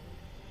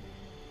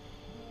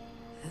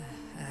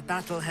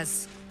 Battle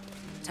has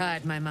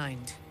tired my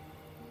mind.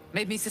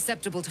 Made me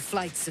susceptible to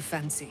flights of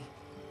fancy.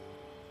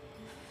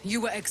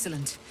 You were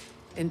excellent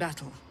in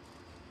battle,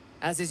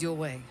 as is your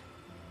way.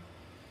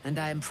 And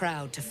I am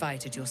proud to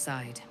fight at your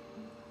side.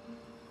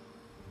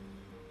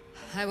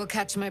 I will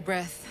catch my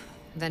breath,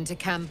 then to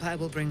camp I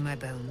will bring my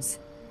bones.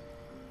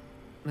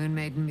 Moon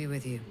Maiden be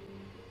with you.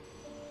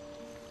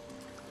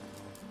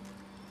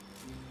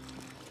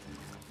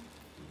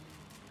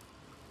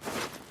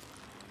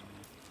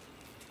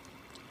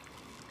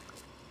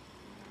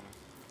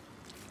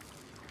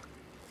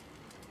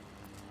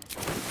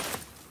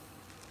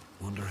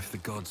 Wonder if the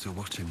gods are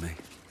watching me.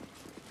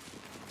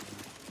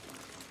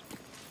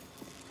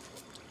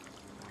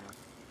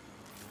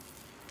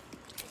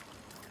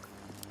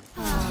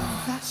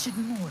 Oh, that should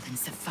more than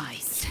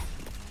suffice.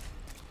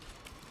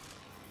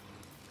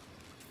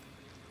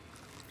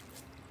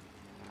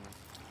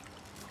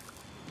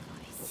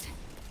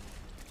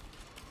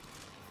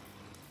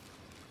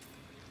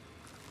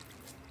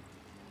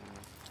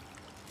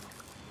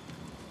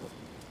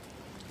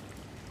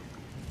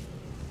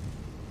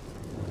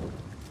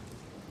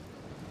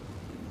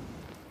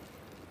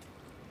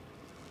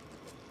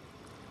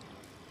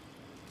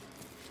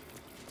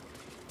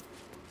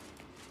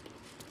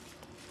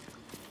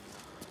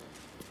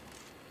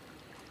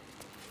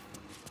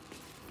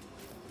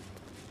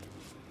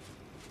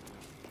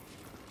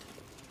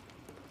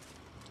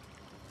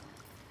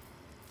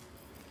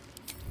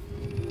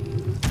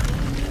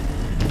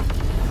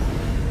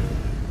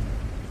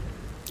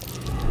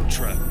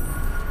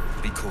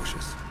 Be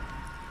cautious.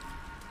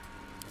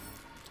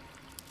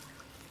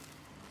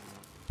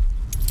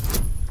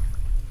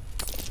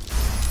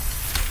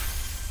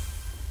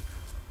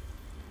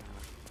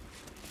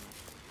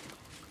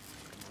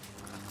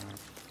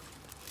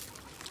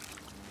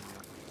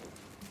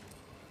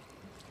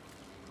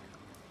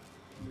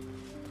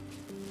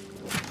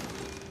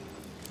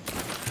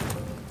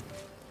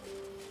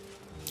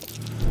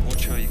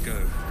 Watch how you go.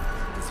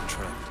 There's a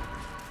trap.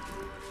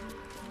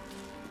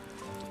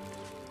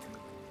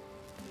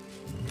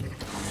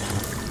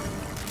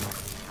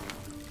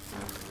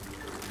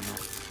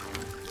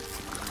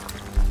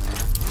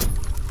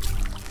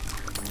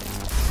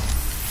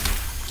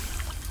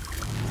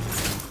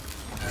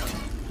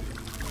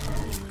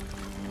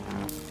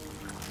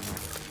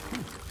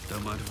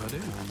 Don't mind if I do.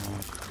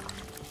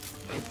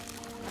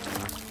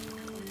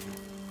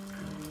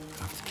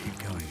 Have to keep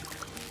going.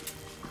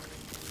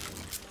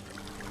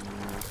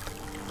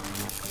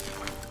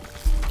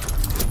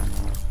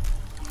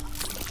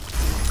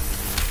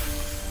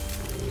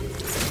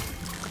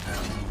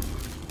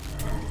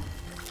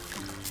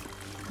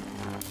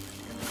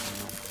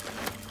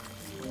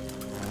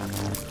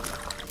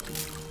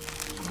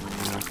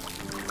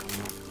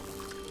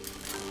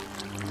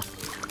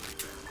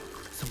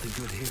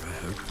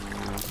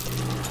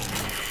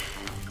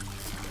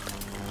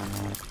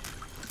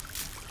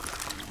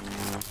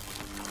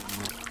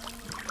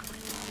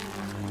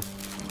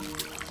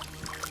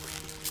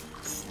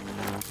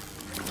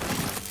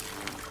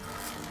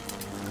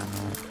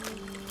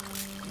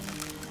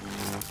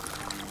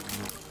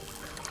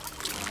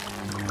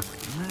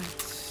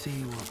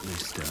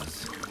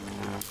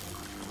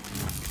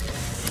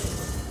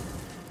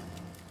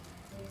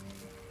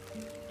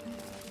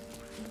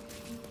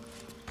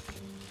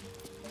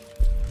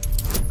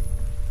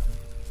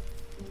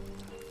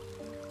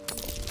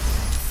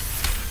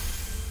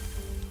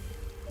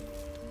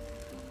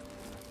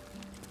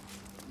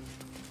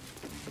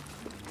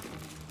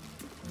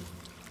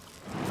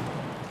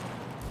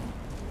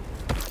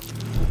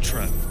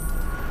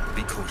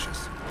 Be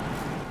cautious.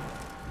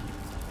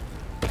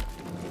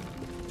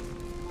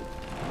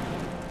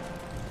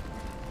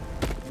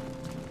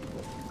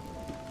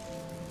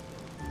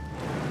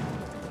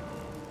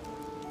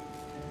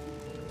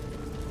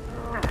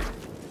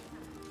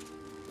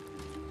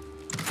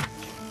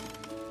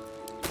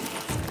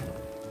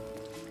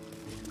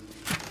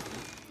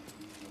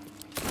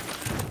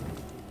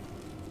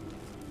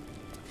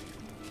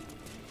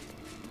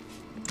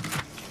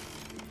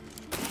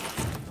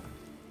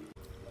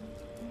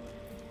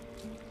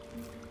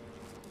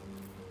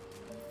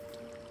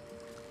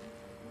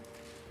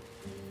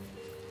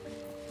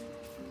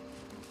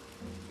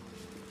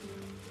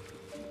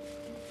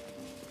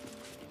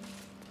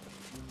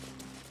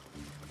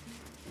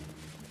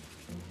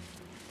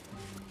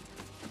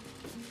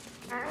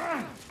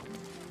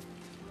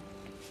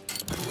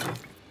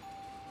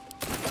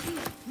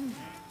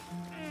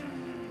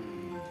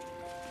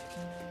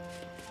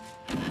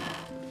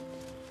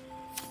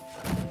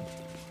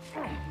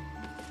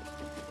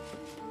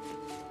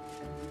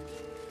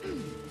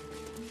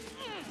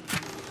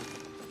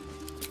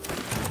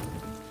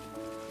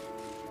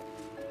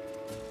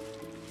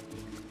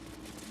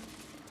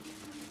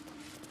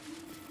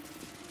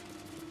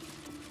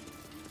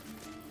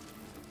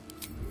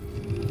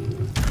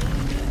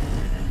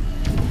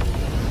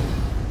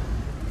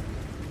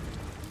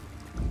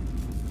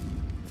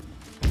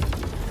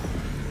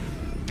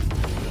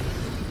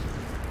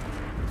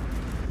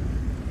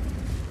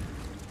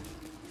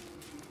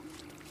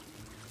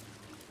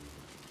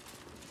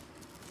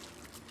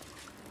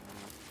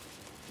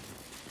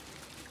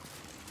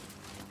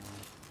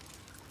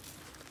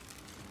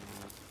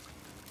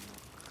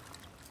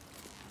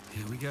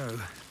 Here we go.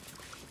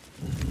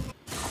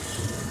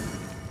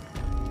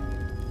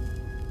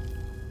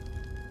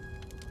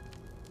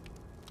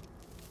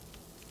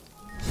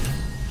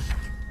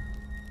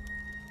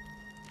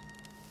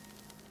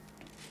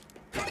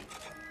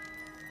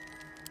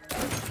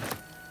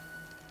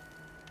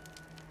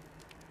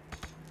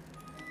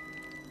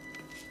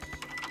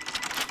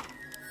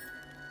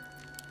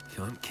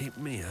 Can't keep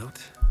me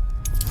out.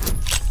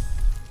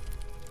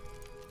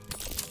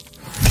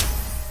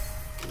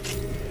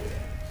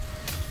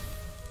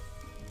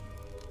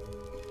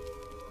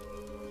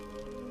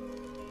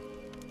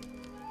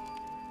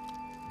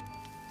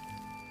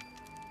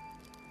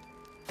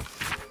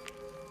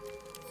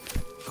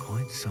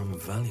 Quite some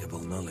valuable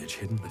knowledge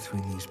hidden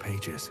between these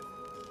pages.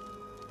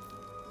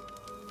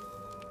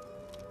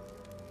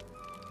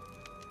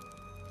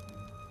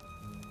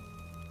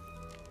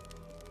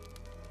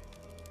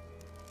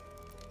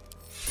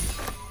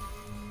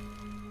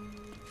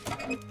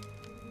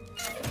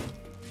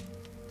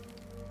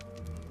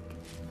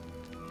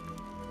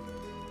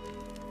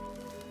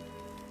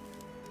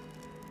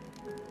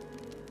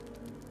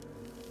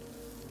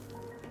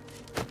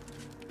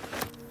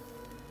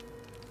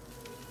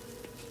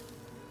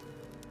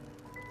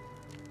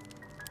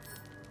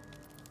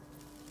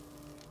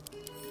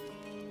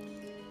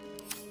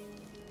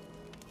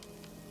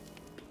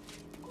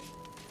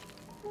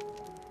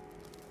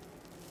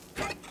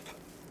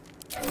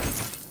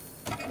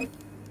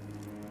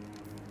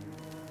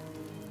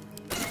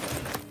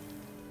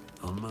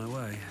 On my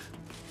way.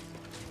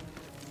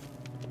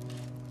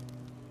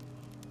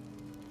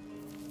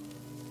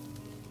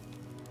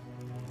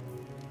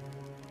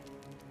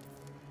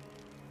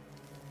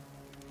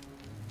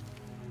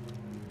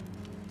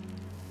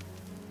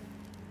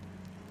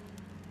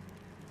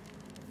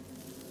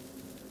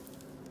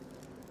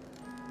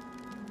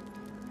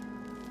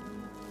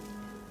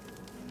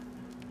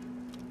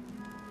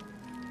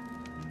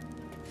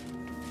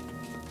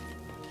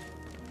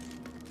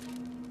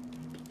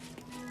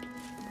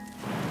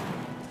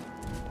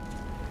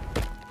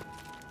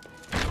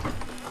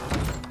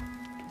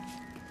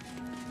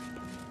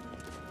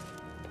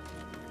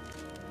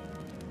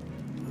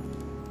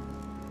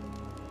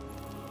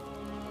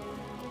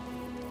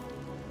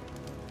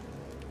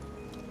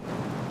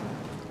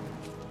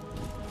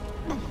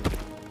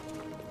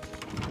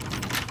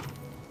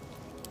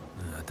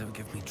 Don't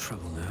give me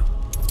trouble now.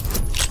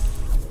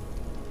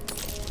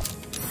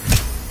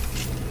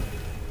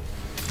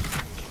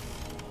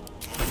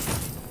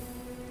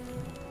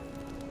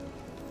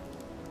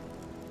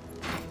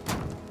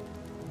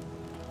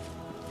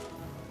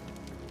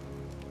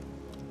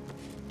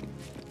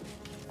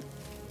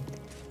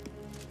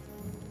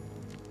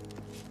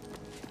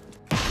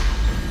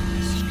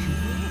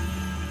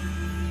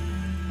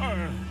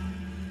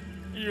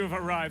 You've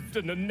arrived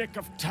in the nick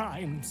of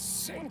time,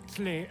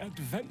 saintly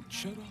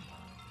adventurer.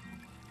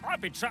 I've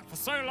been trapped for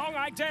so long,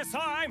 I dare say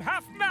I'm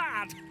half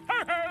mad!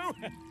 Ho-ho!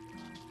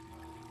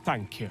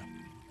 Thank you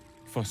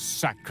for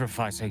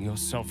sacrificing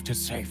yourself to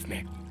save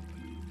me.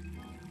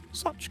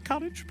 Such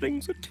courage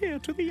brings a tear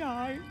to the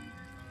eye.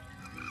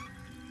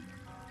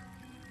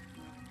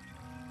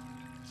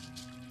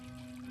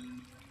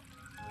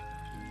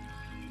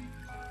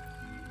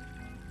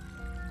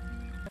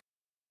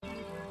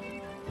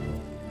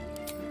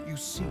 You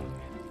see,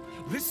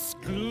 this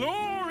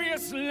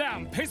glorious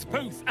lamp is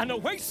both an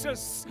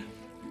oasis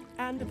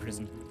and a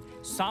prison.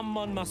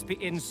 Someone must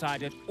be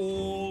inside at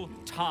all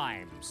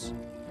times.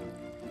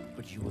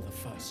 But you were the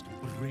first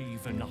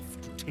brave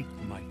enough to take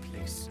my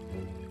place.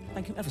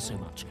 Thank you ever so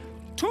much.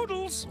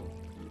 Toodles!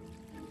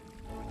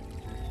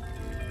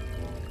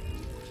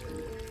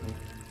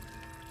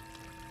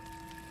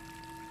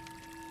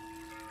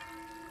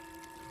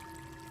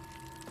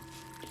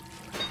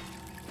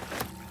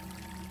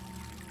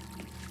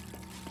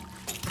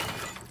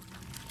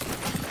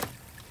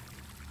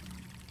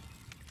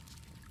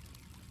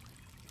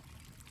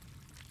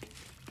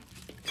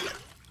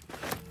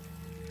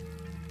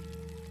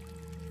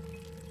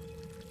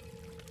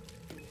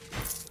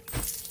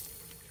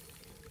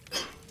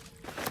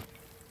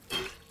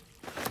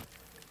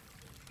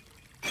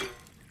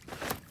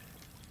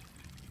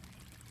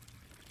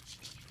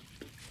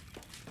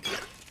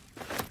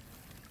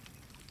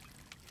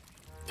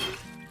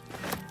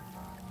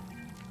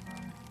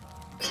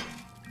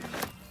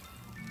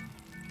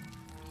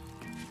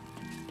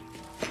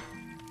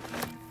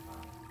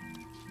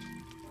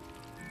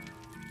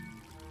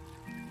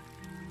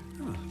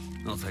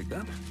 I'll take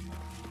that.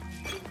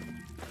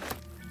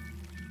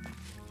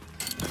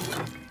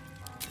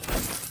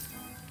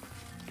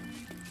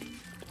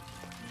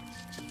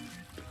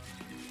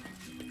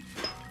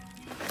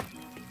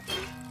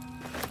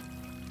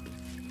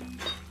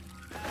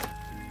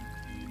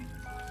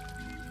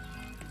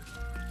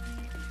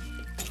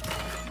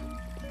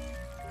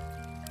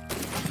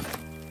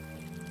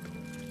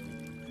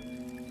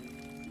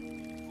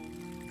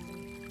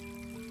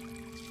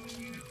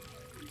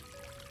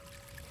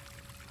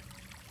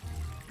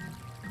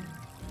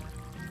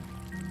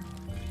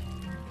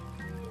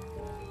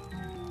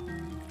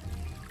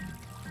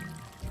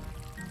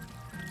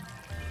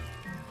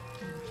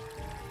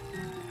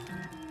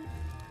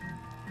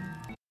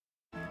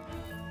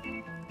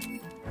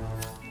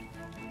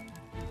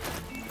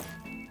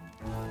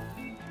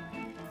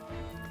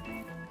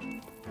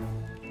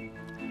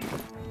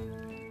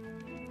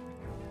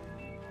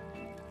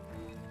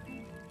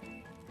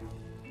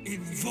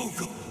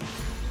 Invocable.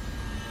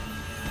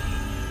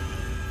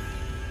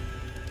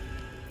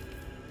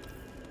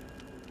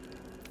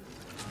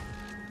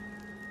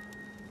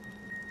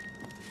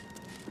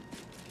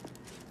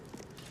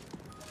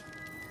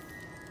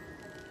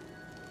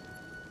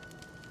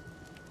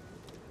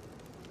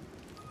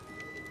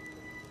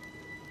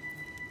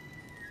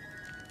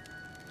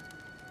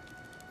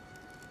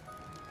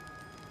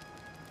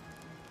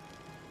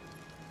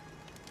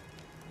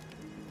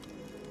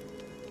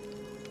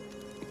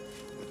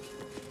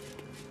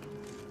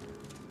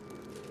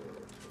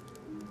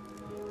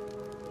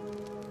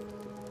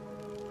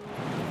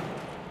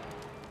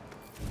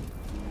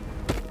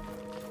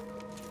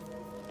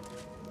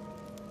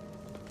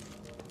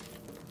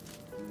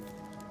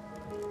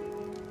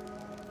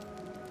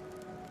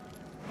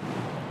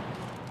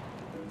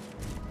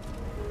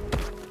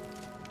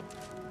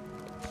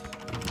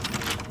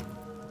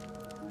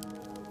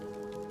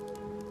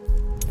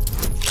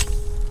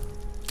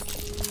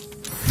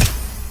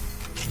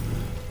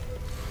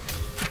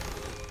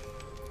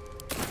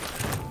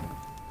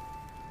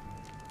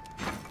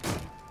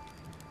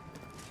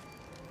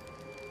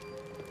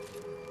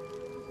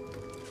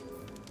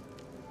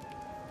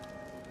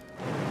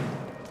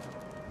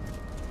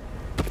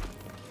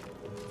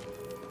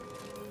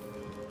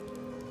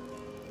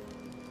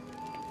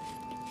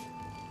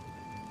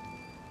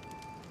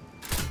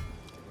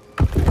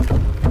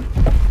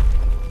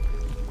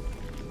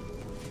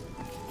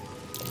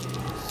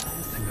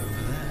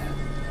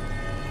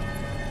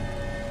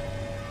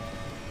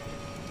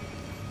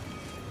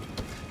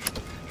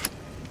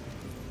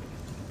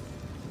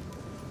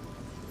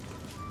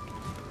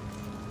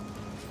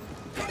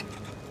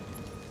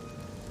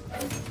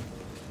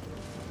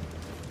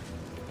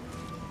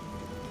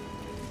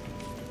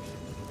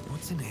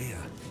 In here.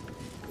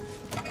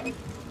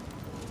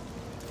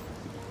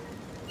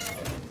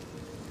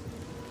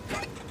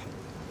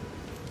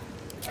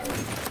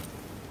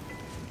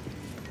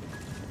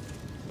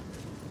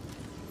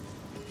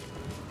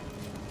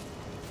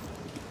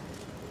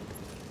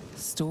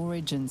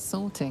 Storage and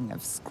sorting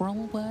of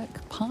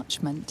scrollwork,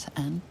 parchment,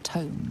 and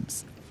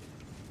tomes.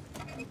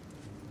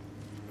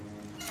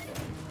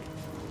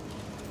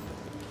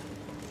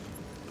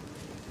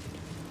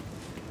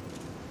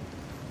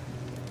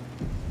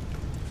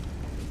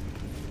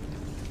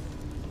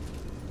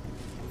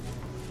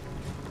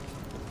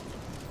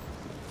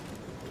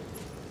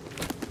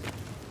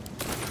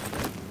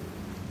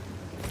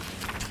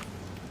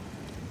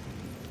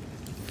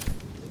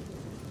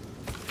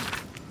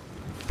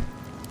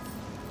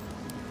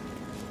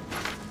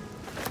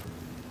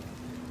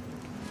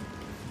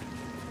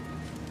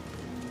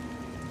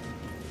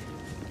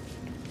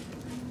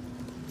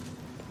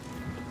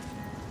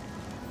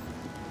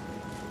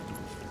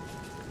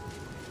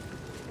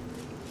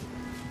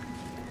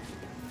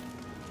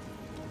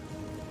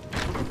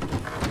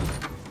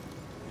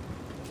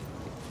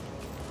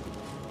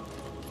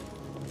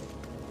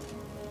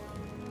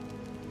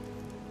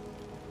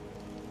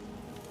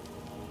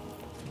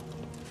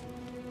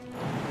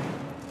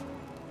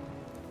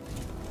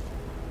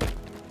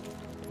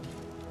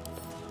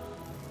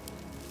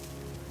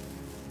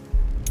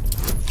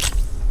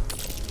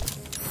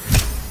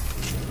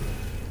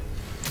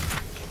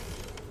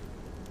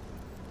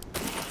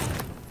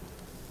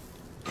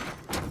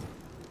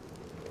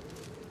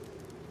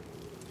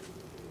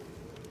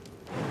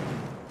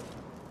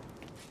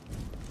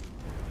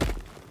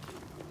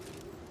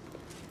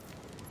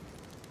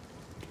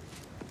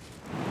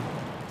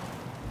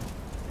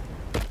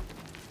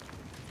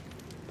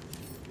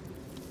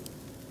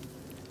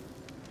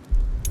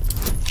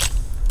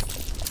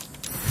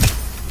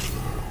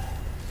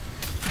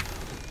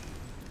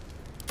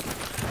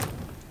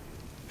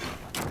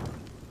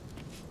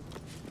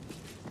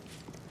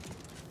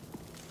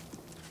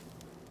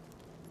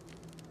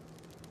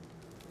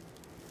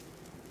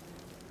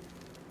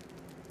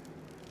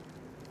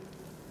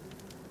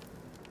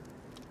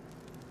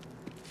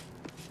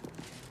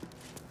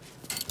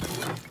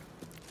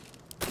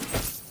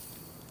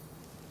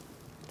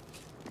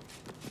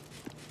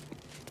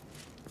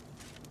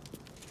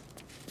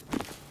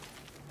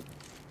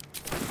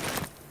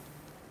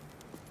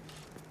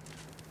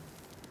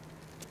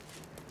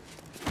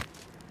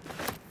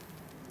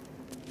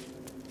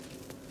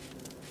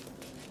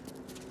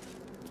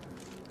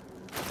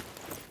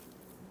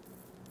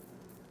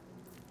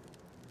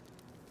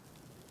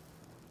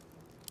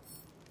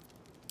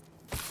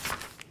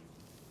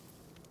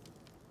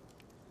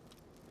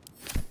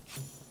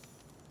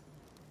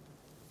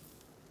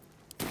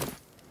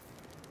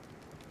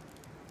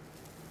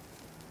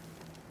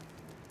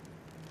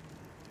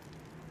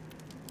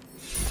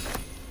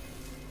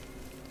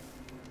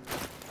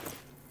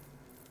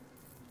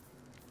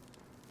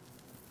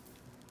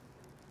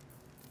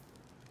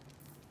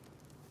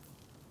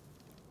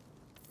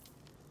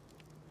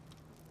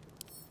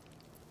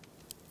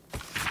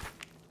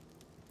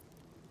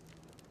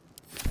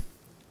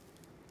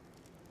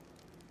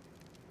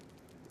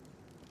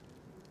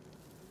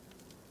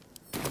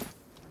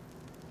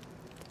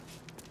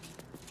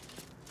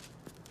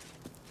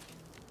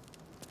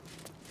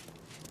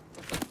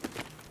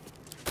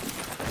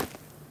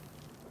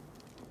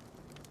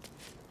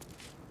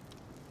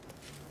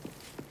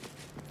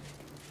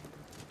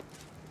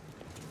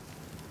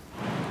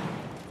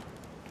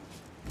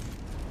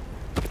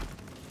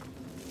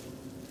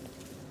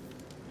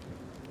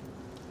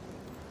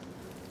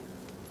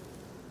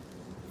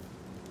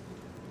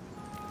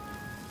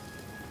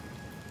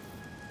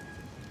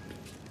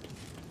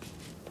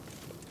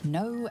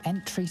 No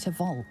entry to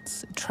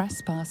vaults.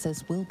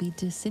 Trespassers will be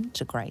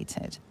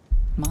disintegrated.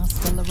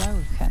 Master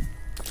Lorroakan.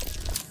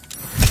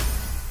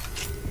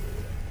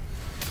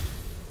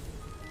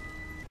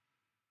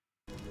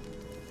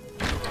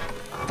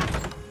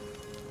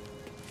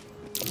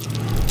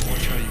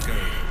 Watch how you go.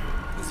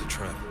 There's a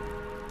trap.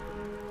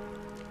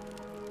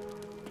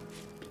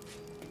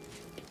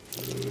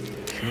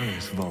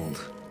 Curious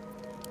vault.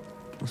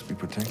 Must be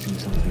protecting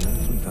something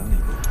awfully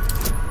valuable.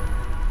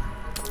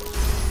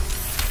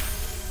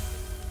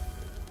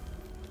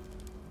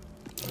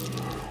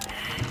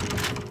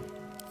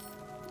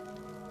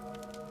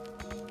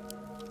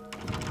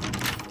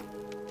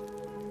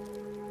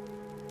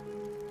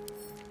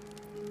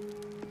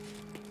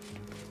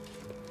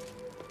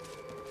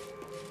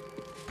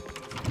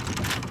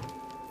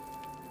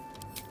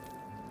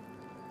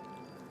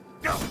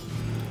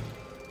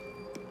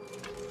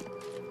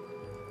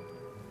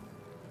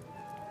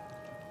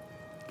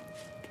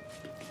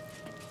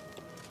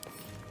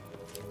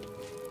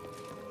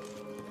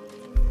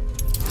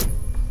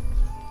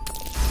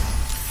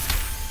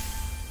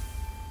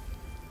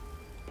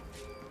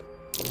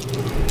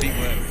 Be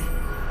wary.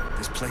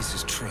 This place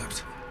is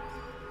trapped.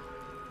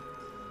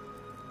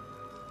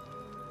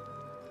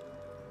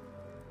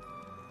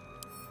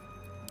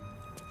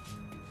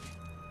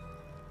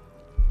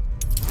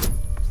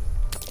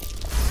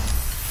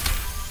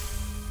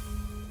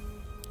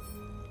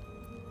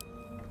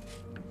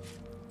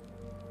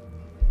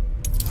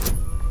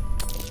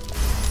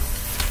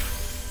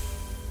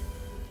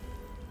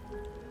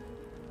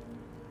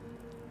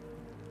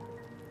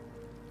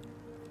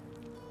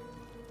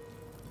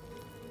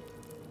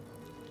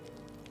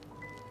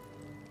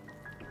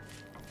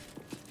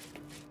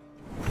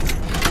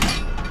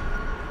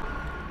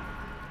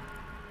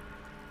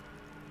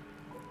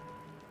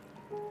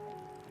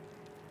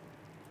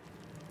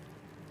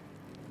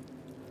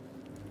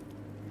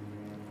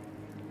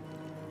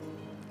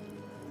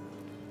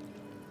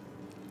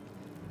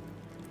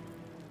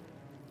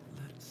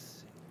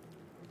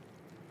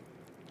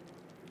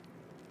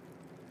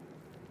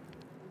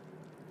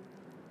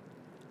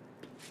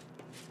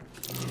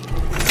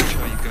 Watch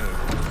how you go.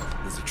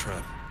 There's a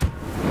trap.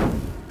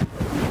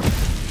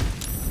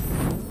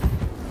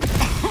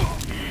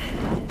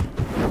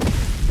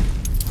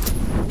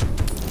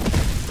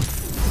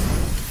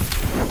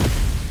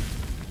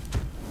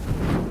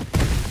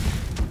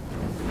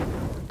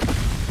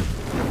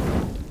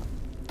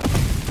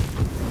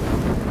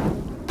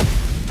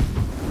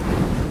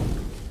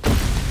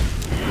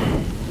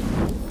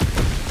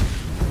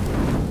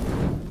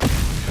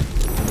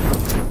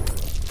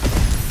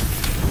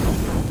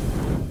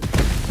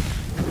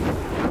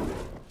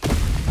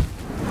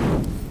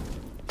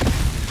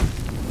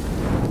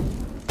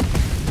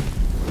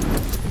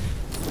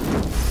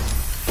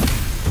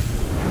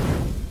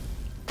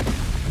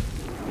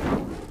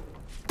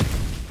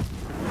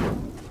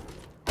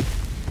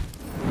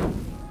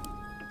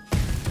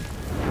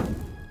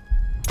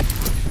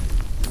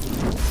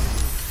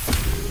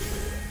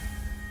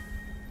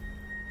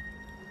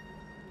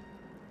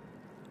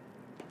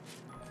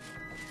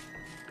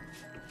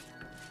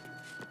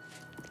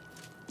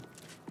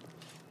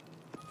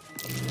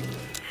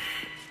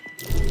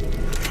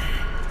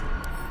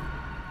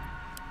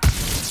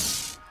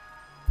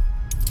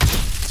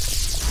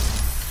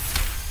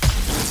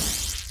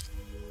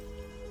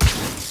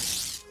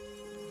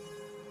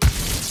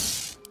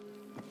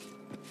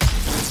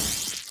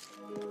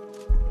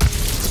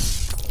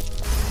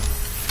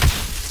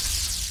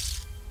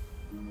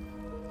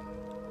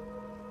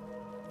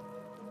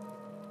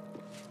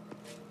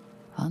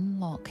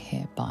 Unlock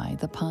hereby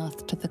the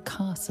path to the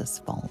Sorcerous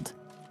Vault.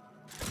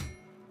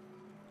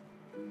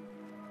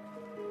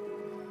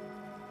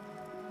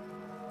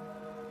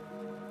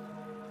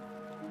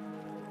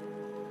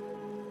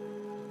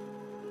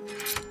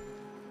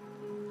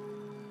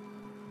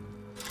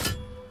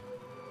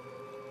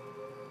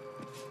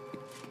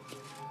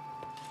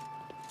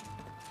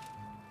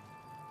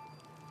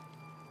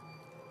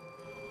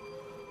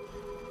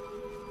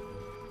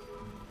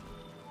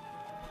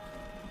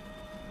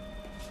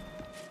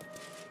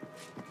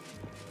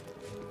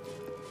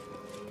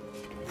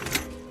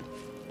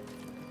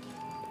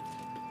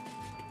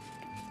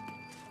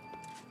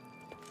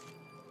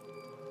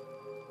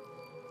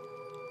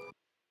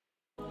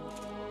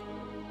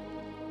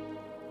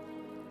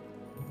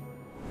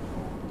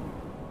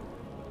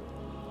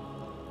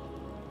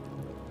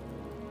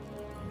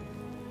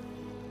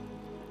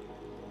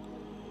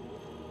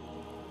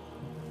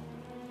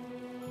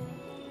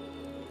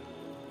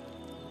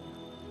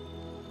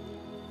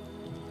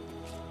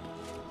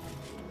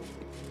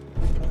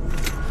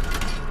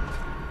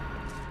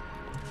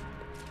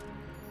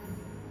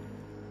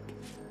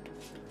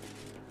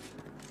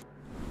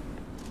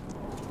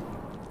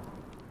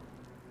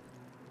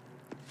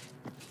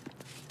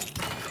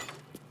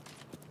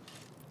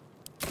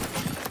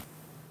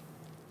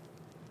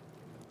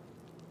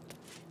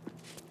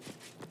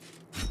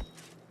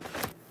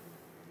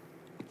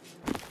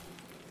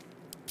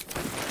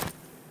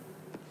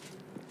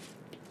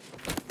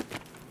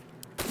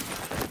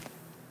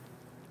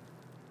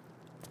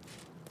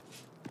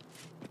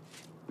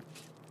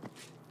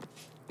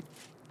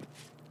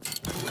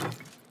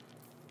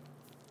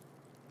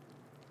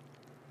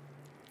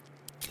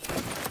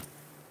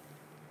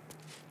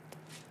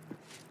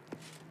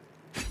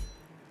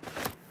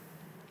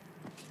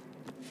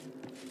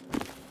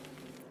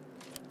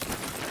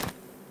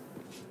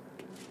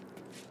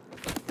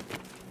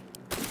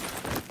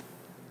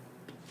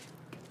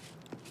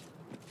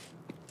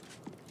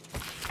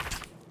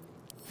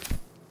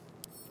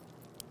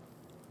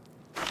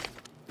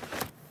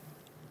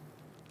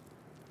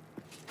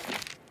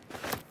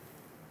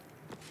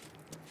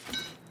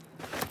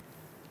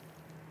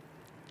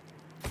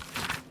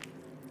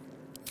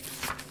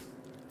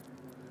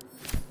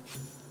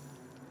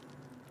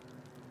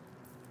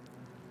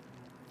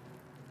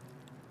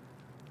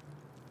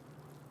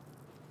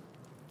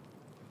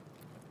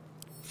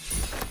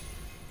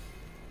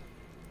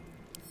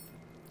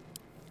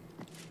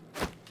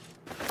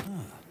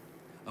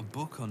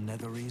 book on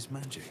Netherese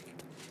magic.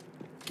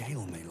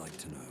 Gale may like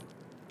to know.